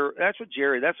what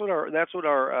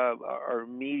our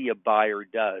media buyer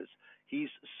does. He's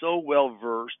so well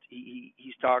versed. He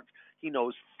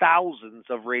knows thousands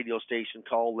of radio station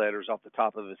call letters off the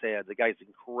top of his head. The guy's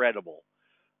incredible.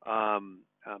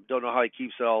 Don't know how he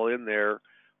keeps it all in there,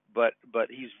 but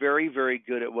he's very, very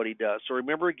good at what he does. So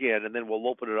remember again, and then we'll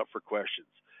open it up for questions.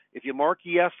 If you mark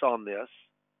yes on this,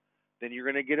 then you're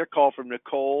going to get a call from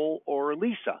Nicole or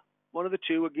Lisa. One of the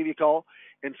two will give you a call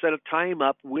and set a time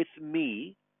up with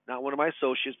me, not one of my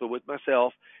associates, but with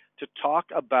myself, to talk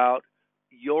about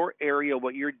your area,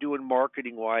 what you're doing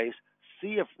marketing-wise,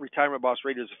 see if Retirement Boss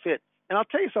Radio is a fit. And I'll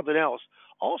tell you something else.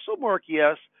 Also mark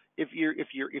yes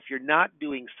if you're not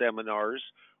doing seminars,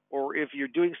 or if you're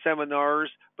doing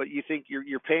seminars but you think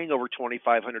you're paying over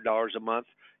 $2,500 a month,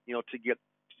 to get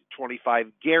 25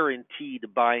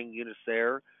 guaranteed buying units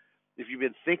there. If you've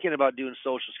been thinking about doing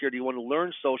Social Security, you want to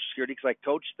learn Social Security because I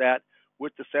coach that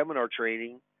with the seminar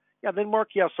training. Yeah, then mark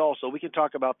yes also. We can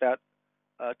talk about that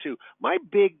too. My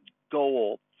big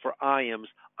goal for IAMS,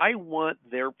 I want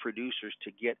their producers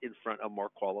to get in front of more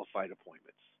qualified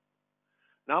appointments.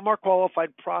 Not more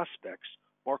qualified prospects,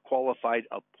 more qualified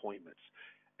appointments.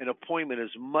 An appointment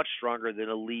is much stronger than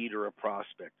a lead or a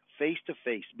prospect. Face to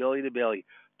face, belly to belly,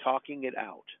 talking it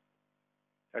out.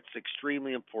 That's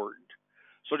extremely important.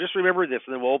 So just remember this,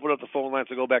 and then we'll open up the phone lines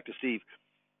and go back to Steve.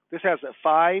 This has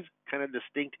 5 kind of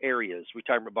distinct areas,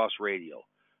 Retirement Boss Radio.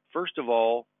 First of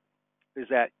all, is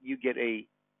that you get a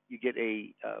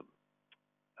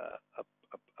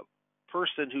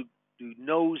person who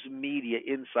knows media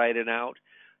inside and out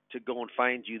to go and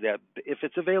find you that, if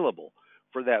it's available,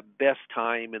 for that best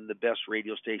time and the best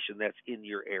radio station that's in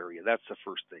your area. That's the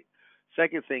first thing.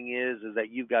 Second thing is that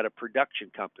you've got a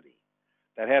production company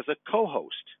that has a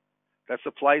co-host that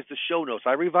supplies the show notes.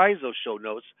 I revise those show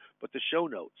notes, but the show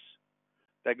notes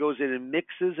that goes in and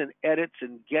mixes and edits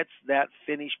and gets that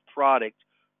finished product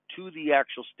to the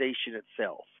actual station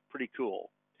itself. Pretty cool.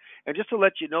 And just to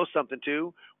let you know something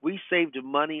too, we saved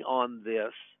money on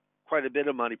this, quite a bit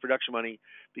of money, production money,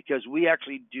 because we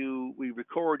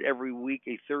record every week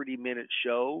a 30-minute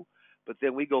show, but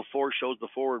then we go 4 shows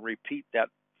before and repeat that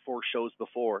 4 shows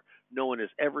before. No one has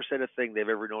ever said a thing they've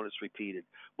ever known it's repeated.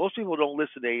 Most people don't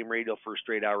listen to AM radio for a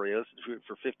straight hour. They listen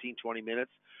for 15, 20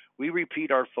 minutes. We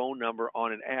repeat our phone number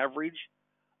on an average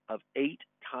of 8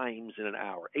 times in an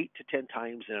hour, 8 to 10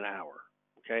 times in an hour.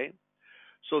 Okay?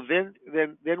 So then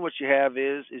what you have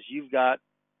is you've got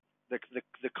the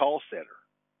call center.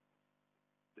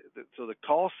 So the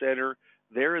call center,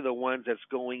 they're the ones that's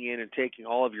going in and taking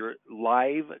all of your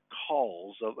live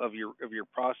calls of your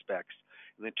prospects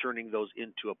and then turning those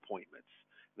into appointments.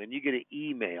 And then you get an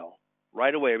email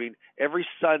right away. I mean, every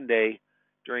Sunday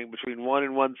between 1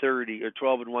 and 1:30 or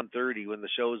 12 and 1:30 when the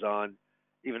show's on,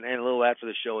 even and a little after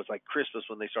the show, it's like Christmas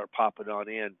when they start popping on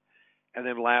in. And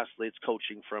then lastly, it's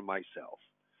coaching from myself.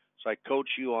 So I coach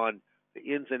you on the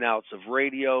ins and outs of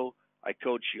radio. I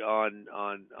coach you on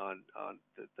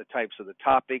the types of the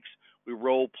topics. We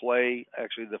role play.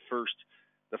 Actually, the first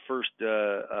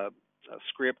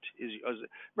script is,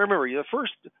 remember, the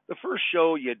first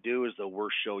show you do is the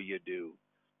worst show you do.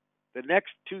 The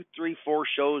next 2, 3, 4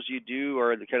 shows you do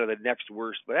are kind of the next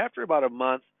worst. But after about a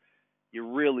month, you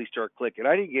really start clicking.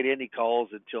 I didn't get any calls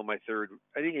until I didn't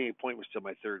get any appointments until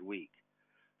my 3rd week.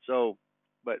 So,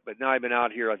 but now I've been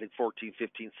out here, I think 14,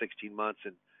 15, 16 months,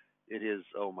 and it is,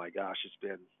 oh my gosh,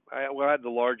 I had the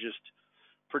largest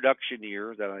production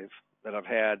year that I've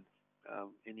had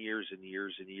in years and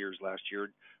years and years last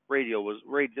year.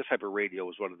 This type of radio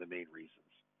was one of the main reasons.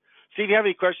 Steve, you have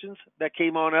any questions that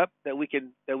came on up that we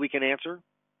can answer?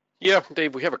 Yeah,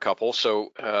 Dave, we have a couple.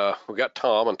 So we got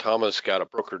Tom, and Tom has got a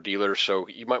broker dealer. So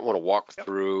you might want to walk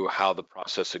through how the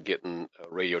process of getting a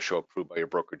radio show approved by your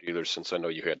broker dealer, since I know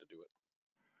you had to do it.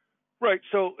 Right.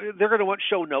 So they're going to want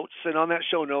show notes, and on that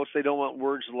show notes, they don't want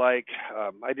words like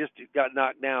I just got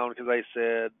knocked down because I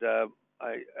said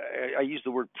I used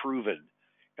the word proven,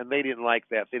 and they didn't like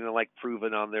that. They didn't like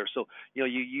proven on there. So you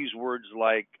use words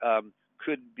like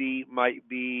could be, might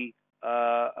be,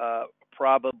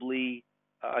 probably,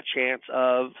 a chance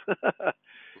of.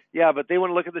 Yeah, but they want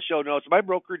to look at the show notes. My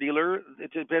broker dealer,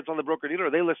 it depends on the broker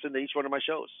dealer. They listen to each one of my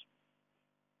shows.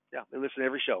 Yeah, they listen to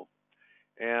every show.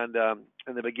 And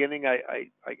in the beginning,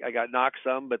 I got knocked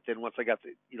some, but then once I got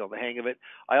the hang of it,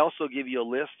 I also give you a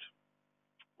list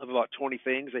of about 20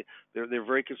 things. They're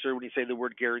very concerned when you say the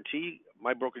word guarantee.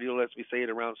 My broker dealer lets me say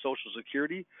it around Social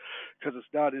Security because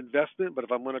it's not investment. But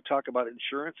if I'm going to talk about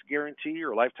insurance guarantee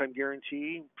or lifetime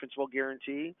guarantee, principal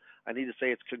guarantee, I need to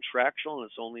say it's contractual and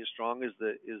it's only as strong as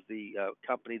the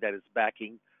company that is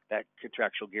backing that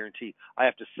contractual guarantee. I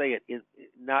have to say it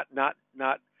not.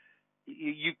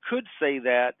 You could say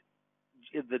that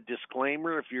in the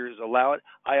disclaimer if you're allowed it.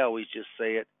 I always just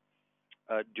say it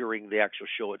during the actual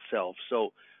show itself.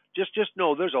 So just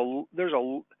know there's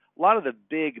a lot of the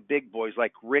big boys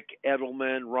like Rick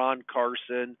Edelman, Ron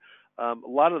Carson, a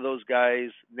lot of those guys,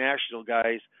 national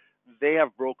guys, they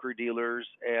have broker dealers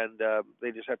and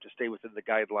they just have to stay within the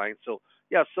guidelines. So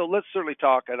yeah, so let's certainly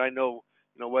talk. And I know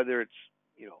whether it's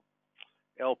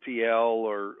LPL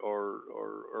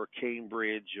or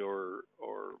Cambridge or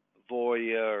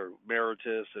Voya or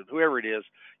Meritus and whoever it is,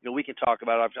 we can talk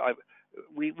about it.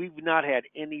 We've not had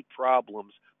any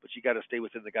problems, but you got to stay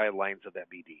within the guidelines of that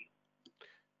BD.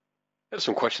 I have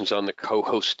some questions on the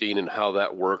co-hosting and how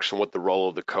that works and what the role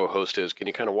of the co-host is. Can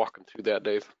you kind of walk them through that,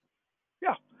 Dave?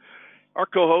 Yeah, our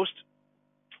co-host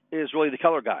is really the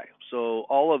color guy. So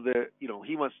all of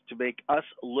he wants to make us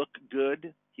look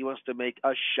good. He wants to make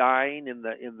us shine in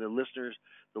the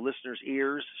listeners'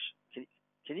 ears. Can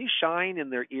can you shine in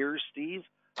their ears, Steve?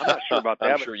 I'm not sure about I'm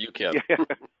that, but sure you can.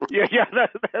 yeah, yeah,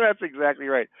 that's exactly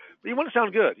right. But you want to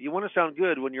sound good. You want to sound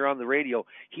good when you're on the radio.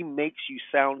 He makes you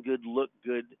sound good, look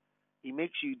good. He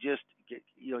makes you just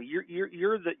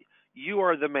you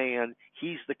are the man.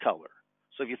 He's the color.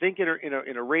 So if you think in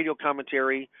a radio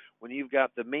commentary, when you've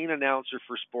got the main announcer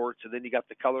for sports and then you got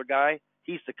the color guy,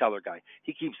 he's the color guy.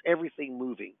 He keeps everything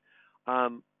moving.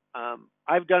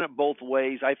 I've done it both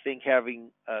ways. I think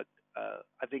having a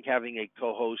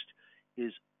co-host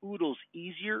is oodles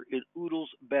easier and oodles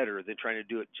better than trying to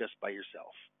do it just by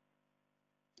yourself.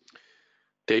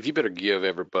 Dave, you better give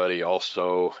everybody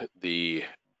also the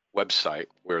website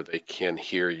where they can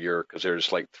hear because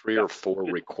there's like three Yeah, or four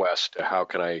good. requests to how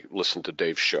can I listen to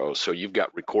Dave's show. So you've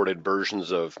got recorded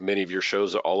versions of many of your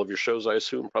shows, all of your shows, I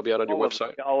assume, probably out on your All of them,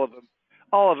 website. all of them,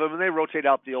 all of them, and they rotate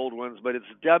out the old ones. But it's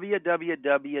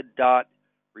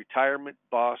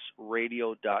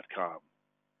www.retirementbossradio.com.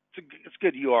 It's a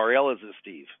good URL, isn't it,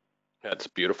 Steve? That's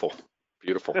beautiful.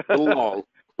 Beautiful. A little long.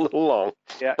 A little long.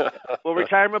 Yeah. Well,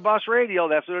 Retirement Boss Radio,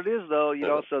 that's what it is, though.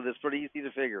 So that's pretty easy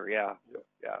to figure. Yeah.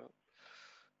 Yeah.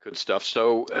 Good stuff.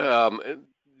 So,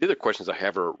 the other questions I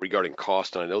have are regarding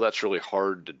cost, and I know that's really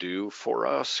hard to do for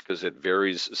us because it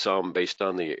varies some based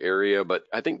on the area, but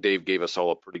I think Dave gave us all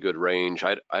a pretty good range.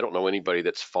 I don't know anybody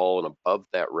that's fallen above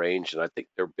that range, and I think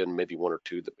there have been maybe one or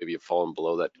two that maybe have fallen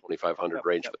below that 2,500 Yep.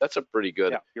 range, Yep. but that's a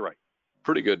Yeah. You're right.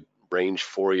 pretty good range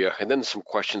for you. And then some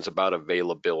questions about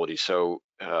availability. So,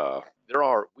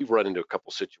 we've run into a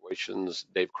couple situations,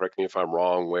 Dave, correct me if I'm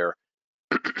wrong, where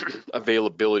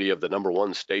availability of the number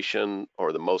one station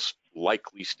or the most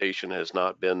likely station has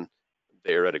not been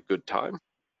there at a good time.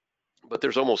 But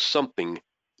there's always something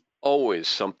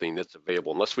that's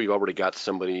available, unless we've already got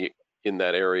somebody in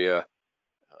that area,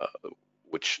 uh,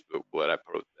 which that's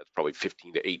probably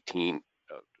 15 to 18,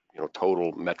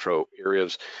 total metro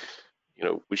areas.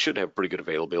 We should have pretty good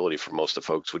availability for most of the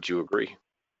folks. Would you agree?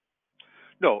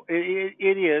 No,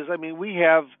 it is. I mean, we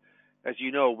have, as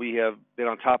you know, we have been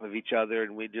on top of each other,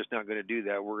 and we're just not going to do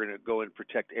that. We're going to go and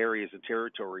protect areas and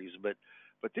territories, but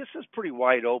this is pretty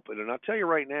wide open. And I'll tell you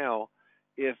right now,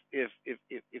 if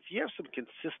you have some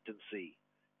consistency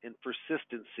and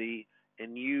persistency,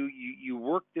 and you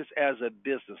work this as a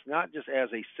business, not just as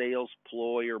a sales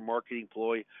ploy or marketing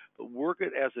ploy, but work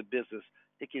it as a business,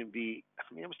 it can be. I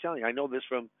mean, I was telling you, I know this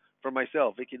from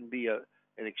myself. It can be an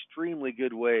extremely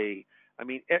good way. I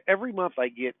mean, every month I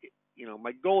get,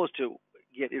 my goal is to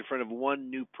get in front of one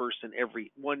new person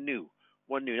one new,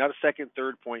 not a second,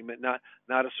 third appointment, not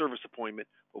a service appointment,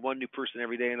 but one new person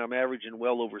every day, and I'm averaging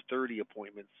well over 30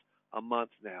 appointments a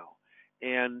month now.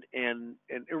 And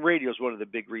radio is one of the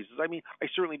big reasons. I mean, I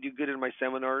certainly do good in my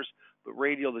seminars, but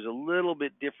radio, there's a little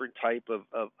bit different type of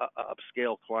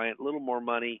upscale client, a little more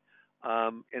money,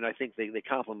 and I think they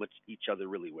complement each other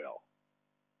really well.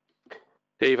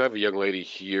 Dave, I have a young lady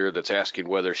here that's asking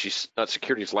whether she's not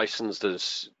securities licensed.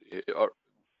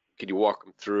 Can you walk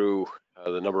them through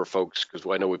the number of folks? Because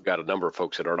I know we've got a number of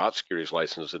folks that are not securities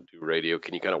licensed that do radio.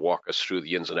 Can you kind of walk us through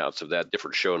the ins and outs of that,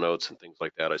 different show notes and things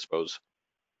like that, I suppose?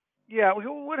 Yeah,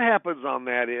 what happens on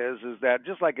that is that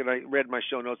just like when I read my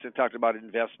show notes and talked about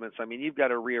investments, I mean, you've got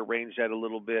to rearrange that a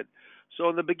little bit. So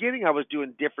in the beginning, I was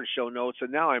doing different show notes,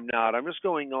 and now I'm not. I'm just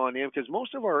going on in because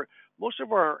most of our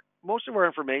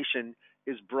information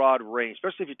is broad range,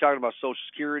 especially if you're talking about Social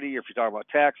Security or if you're talking about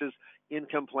taxes,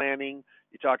 income planning,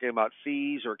 you're talking about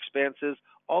fees or expenses.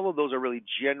 All of those are really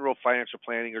general financial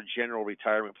planning or general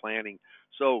retirement planning.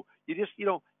 So you're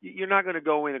not going to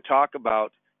go in and talk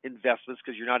about investments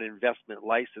because you're not investment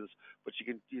licensed, but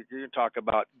you're going to talk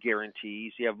about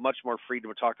guarantees. You have much more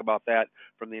freedom to talk about that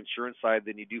from the insurance side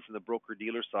than you do from the broker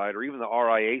dealer side or even the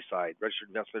RIA side, registered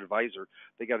investment advisor.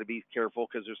 They got to be careful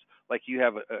because there's like you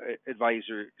have a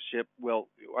advisorship. Well,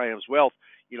 IAM's Wealth.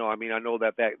 I mean, I know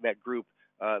that group.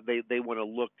 They want to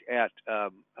look at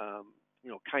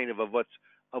kind of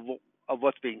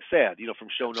what's being said, from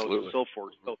show notes and Absolutely. so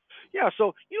forth. So yeah,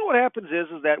 so what happens is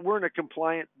that we're in a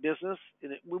compliant business,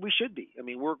 and we should be. I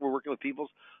mean, we're working with people's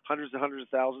hundreds and hundreds of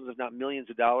thousands, if not millions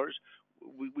of dollars.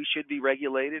 We should be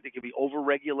regulated. It can be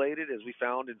over-regulated, as we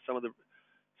found in some of the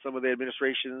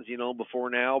administrations, before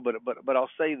now. But I'll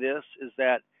say this is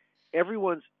that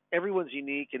everyone's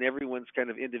unique and everyone's kind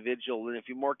of individual. And if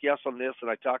you mark yes on this, and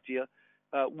I talk to you,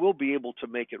 we'll be able to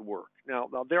make it work. Now,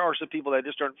 there are some people that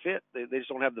just aren't fit. They just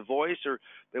don't have the voice, or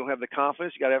they don't have the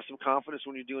confidence. You got to have some confidence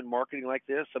when you're doing marketing like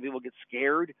this. Some people get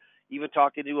scared even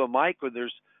talking to a mic when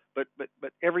there's, but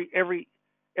every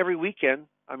weekend,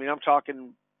 I mean, I'm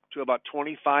talking to about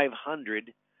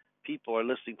 2,500 people are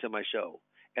listening to my show,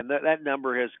 and that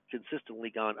number has consistently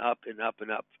gone up and up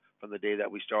and up from the day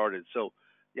that we started. So,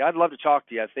 yeah, I'd love to talk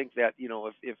to you. I think that, you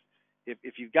know, if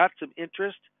you've got some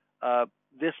interest,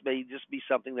 this may just be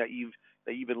something that you've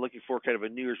been looking for, kind of a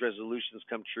New Year's resolutions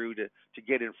come true to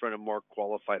get in front of more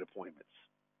qualified appointments.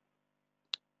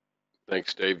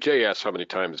 Thanks, Dave. Jay asks how many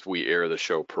times we air the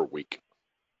show per week.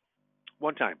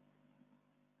 One time.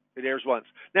 It airs once.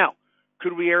 Now,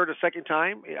 could we air it a second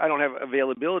time? I don't have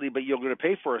availability, but you're going to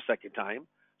pay for a second time.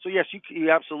 So yes, you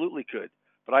absolutely could.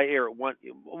 But I air it one.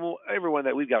 Well, everyone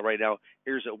that we've got right now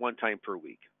airs it one time per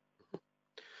week.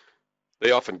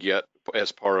 They often get,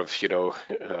 as part of,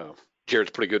 Jared's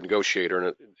a pretty good negotiator,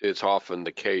 and it's often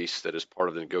the case that as part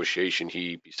of the negotiation,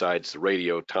 he, besides the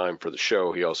radio time for the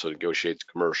show, he also negotiates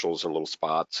commercials and little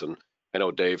spots. And I know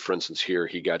Dave, for instance, here,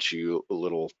 he got you a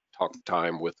little talk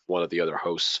time with one of the other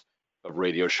hosts of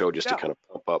radio show just to kind of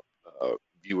pump up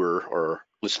viewer or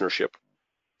listenership.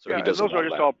 So he does those are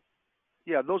just that.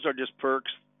 Those are just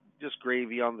perks, just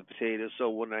gravy on the potatoes. So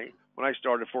when I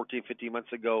started 14, 15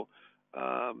 months ago,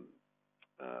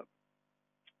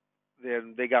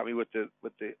 then they got me with the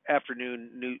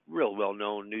afternoon real well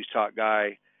known news talk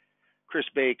guy, Chris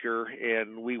Baker,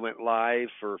 and we went live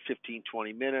for 15,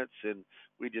 20 minutes, and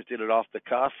we just did it off the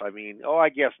cuff. I mean, I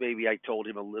guess maybe I told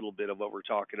him a little bit of what we're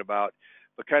talking about,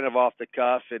 but kind of off the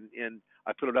cuff, and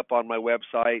I put it up on my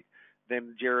website.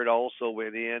 Then Jared also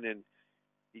went in and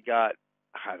he got,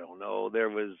 I don't know, there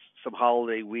was some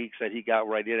holiday weeks that he got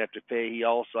right in after pay. He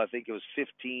also, I think it was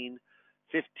 15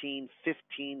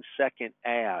 15-second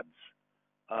ads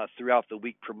throughout the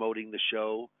week promoting the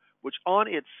show, which on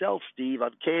itself, Steve,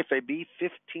 on KFAB,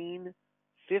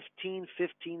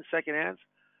 15-second ads,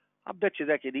 I bet you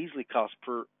that could easily cost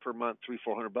per month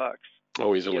 $300-400.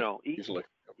 Oh, easily.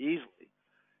 Easily.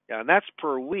 Yeah, and that's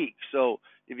per week. So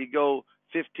if you go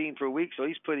 15 per week, so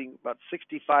he's putting about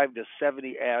 65 to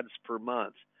 70 ads per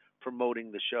month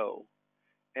promoting the show.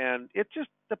 And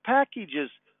the package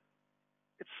is,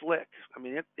 it's slick. I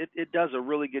mean, it does a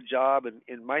really good job, and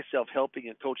myself helping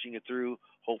and coaching it through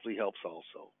hopefully helps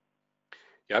also.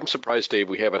 Yeah, I'm surprised, Dave,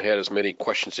 we haven't had as many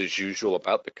questions as usual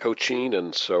about the coaching,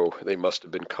 and so they must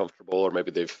have been comfortable, or maybe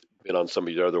they've been on some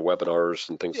of your other webinars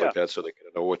and things like that, so they kind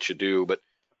of know what you do. But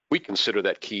we consider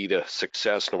that key to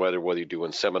success, no matter whether you're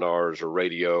doing seminars or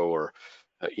radio or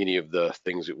any of the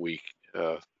things that we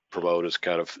promote as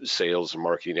kind of sales and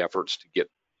marketing efforts to get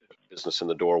business in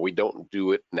the door. We don't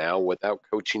do it now without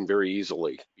coaching very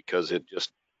easily, because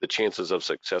the chances of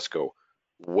success go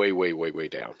way, way, way, way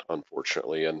down,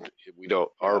 unfortunately. And we don't,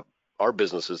 our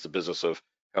business is the business of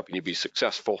helping you be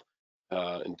successful.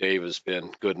 And Dave has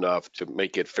been good enough to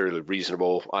make it fairly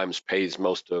reasonable. IMS pays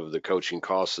most of the coaching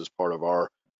costs as part of our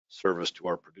service to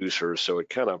our producers. So it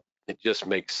just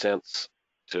makes sense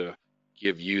to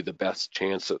give you the best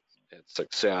chance at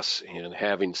success, and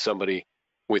having somebody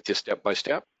with you step by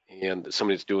step, and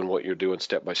somebody that's doing what you're doing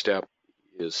step by step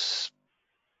is,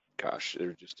 gosh,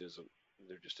 there just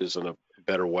isn't a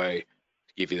better way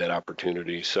to give you that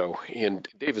opportunity. So, and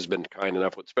Dave has been kind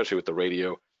enough, especially with the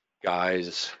radio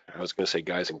guys, I was going to say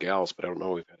guys and gals, but I don't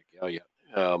know if we've had a gal yet,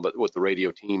 but with the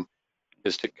radio team,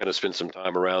 is to kind of spend some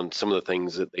time around some of the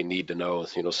things that they need to know,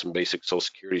 some basic Social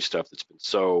Security stuff that's been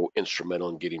so instrumental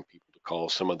in getting people to call,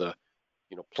 some of the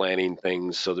planning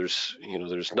things. So there's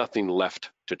nothing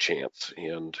left to chance,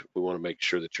 and we want to make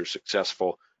sure that you're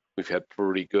successful. We've had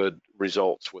pretty good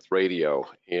results with radio,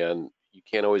 and you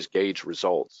can't always gauge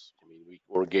results. I mean,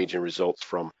 we're gauging results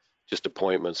from just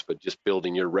appointments, but just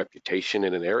building your reputation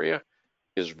in an area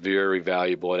is very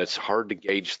valuable, and it's hard to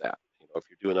gauge that. If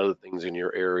you're doing other things in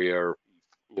your area, or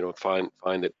find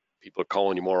that people are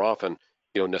calling you more often,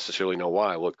 you don't necessarily know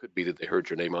why. Well, it could be that they heard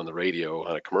your name on the radio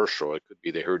on a commercial. It could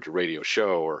be they heard your radio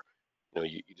show, or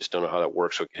you just don't know how that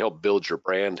works. So it can help build your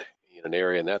brand in an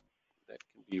area, and that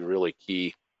can be really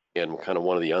key, and kind of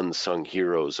one of the unsung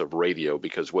heroes of radio,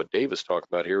 because what Dave is talking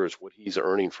about here is what he's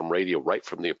earning from radio, right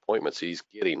from the appointments he's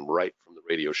getting right from the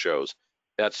radio shows.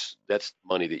 That's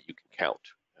money that you can count.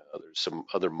 There's some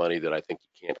other money that I think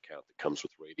you can't count that comes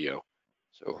with radio.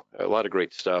 So a lot of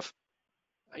great stuff.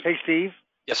 Hey, Steve.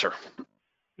 Yes, sir.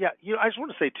 Yeah, I just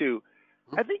want to say too,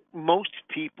 I think most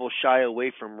people shy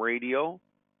away from radio,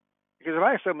 because if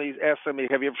I ask somebody,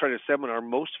 have you ever tried a seminar?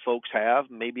 Most folks have.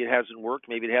 Maybe it hasn't worked.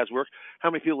 Maybe it has worked. How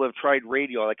many people have tried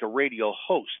radio, like a radio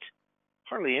host?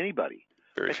 Hardly anybody.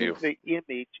 Very I few. think the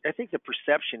image, I think the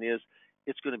perception is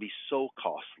it's going to be so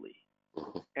costly.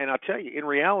 Mhm. And I'll tell you, in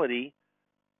reality,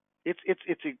 it's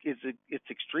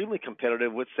extremely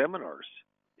competitive with seminars.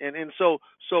 And so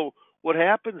what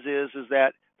happens is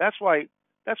that that's why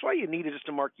you need to just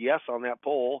to mark yes on that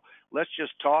poll. Let's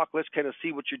just talk. Let's kind of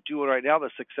see what you're doing right now, the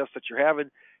success that you're having.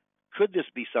 Could this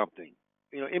be something?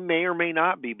 It may or may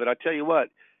not be, but I tell you what,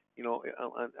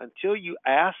 until you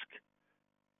ask,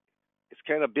 it's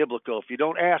kind of biblical. If you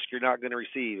don't ask, you're not going to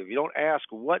receive. If you don't ask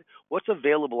what's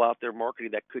available out there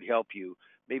marketing that could help you,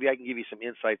 maybe I can give you some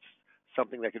insights,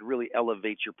 something that could really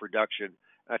elevate your production.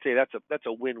 And I tell you that's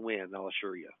a win-win, I'll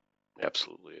assure you.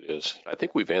 Absolutely, it is. I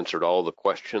think we've answered all the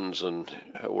questions, and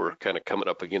we're kind of coming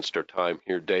up against our time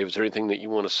here. Dave, is there anything that you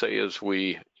want to say as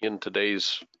we end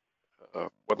today's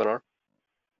webinar?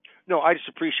 No, I just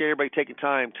appreciate everybody taking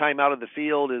time out of the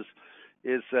field is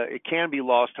it can be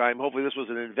lost time. Hopefully this was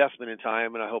an investment in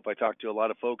time, and I hope I talked to a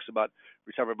lot of folks about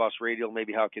Retirement Boss Radio,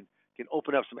 maybe how it can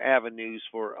open up some avenues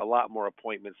for a lot more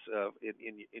appointments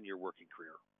in your working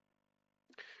career.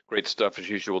 Great stuff as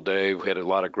usual, Dave. We had a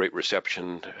lot of great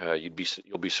reception.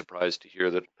 You'll be surprised to hear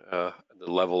that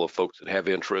the level of folks that have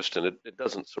interest, and it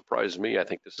doesn't surprise me. I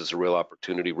think this is a real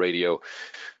opportunity. Radio,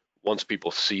 once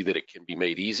people see that it can be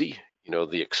made easy,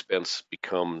 the expense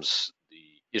becomes the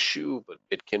issue, but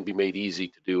it can be made easy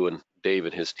to do. And Dave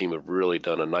and his team have really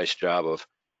done a nice job of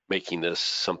making this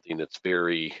something that's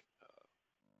very,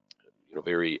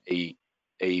 very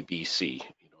ABC. It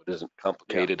isn't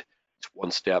complicated. It's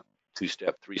one step, two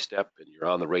step, three step, and you're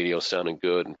on the radio sounding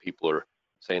good, and people are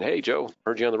saying, "Hey, Joe,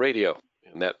 heard you on the radio,"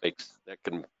 and that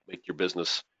can make your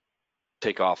business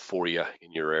take off for you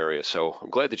in your area. So I'm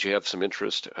glad that you have some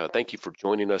interest. Thank you for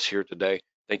joining us here today.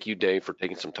 Thank you, Dave, for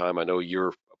taking some time. I know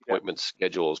your appointment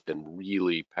schedule has been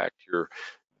really packed here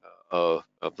over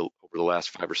the last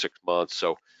 5 or 6 months.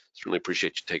 So certainly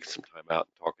appreciate you taking some time out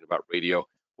and talking about radio.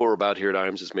 What we're about here at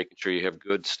IAMS is making sure you have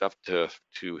good stuff to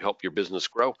help your business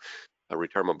grow.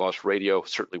 Retirement Boss Radio,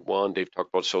 certainly one. Dave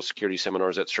talked about Social Security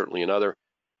seminars. That's certainly another.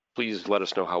 Please let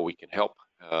us know how we can help.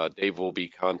 Dave will be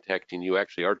contacting you.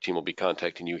 Actually, our team will be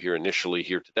contacting you here initially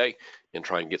here today and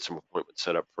try and get some appointments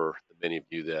set up for the many of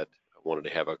you that wanted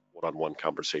to have a one-on-one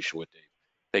conversation with Dave.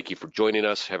 Thank you for joining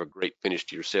us. Have a great finish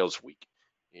to your sales week.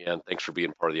 And thanks for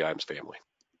being part of the IAMS family.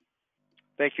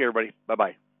 Thank you, everybody.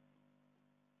 Bye-bye.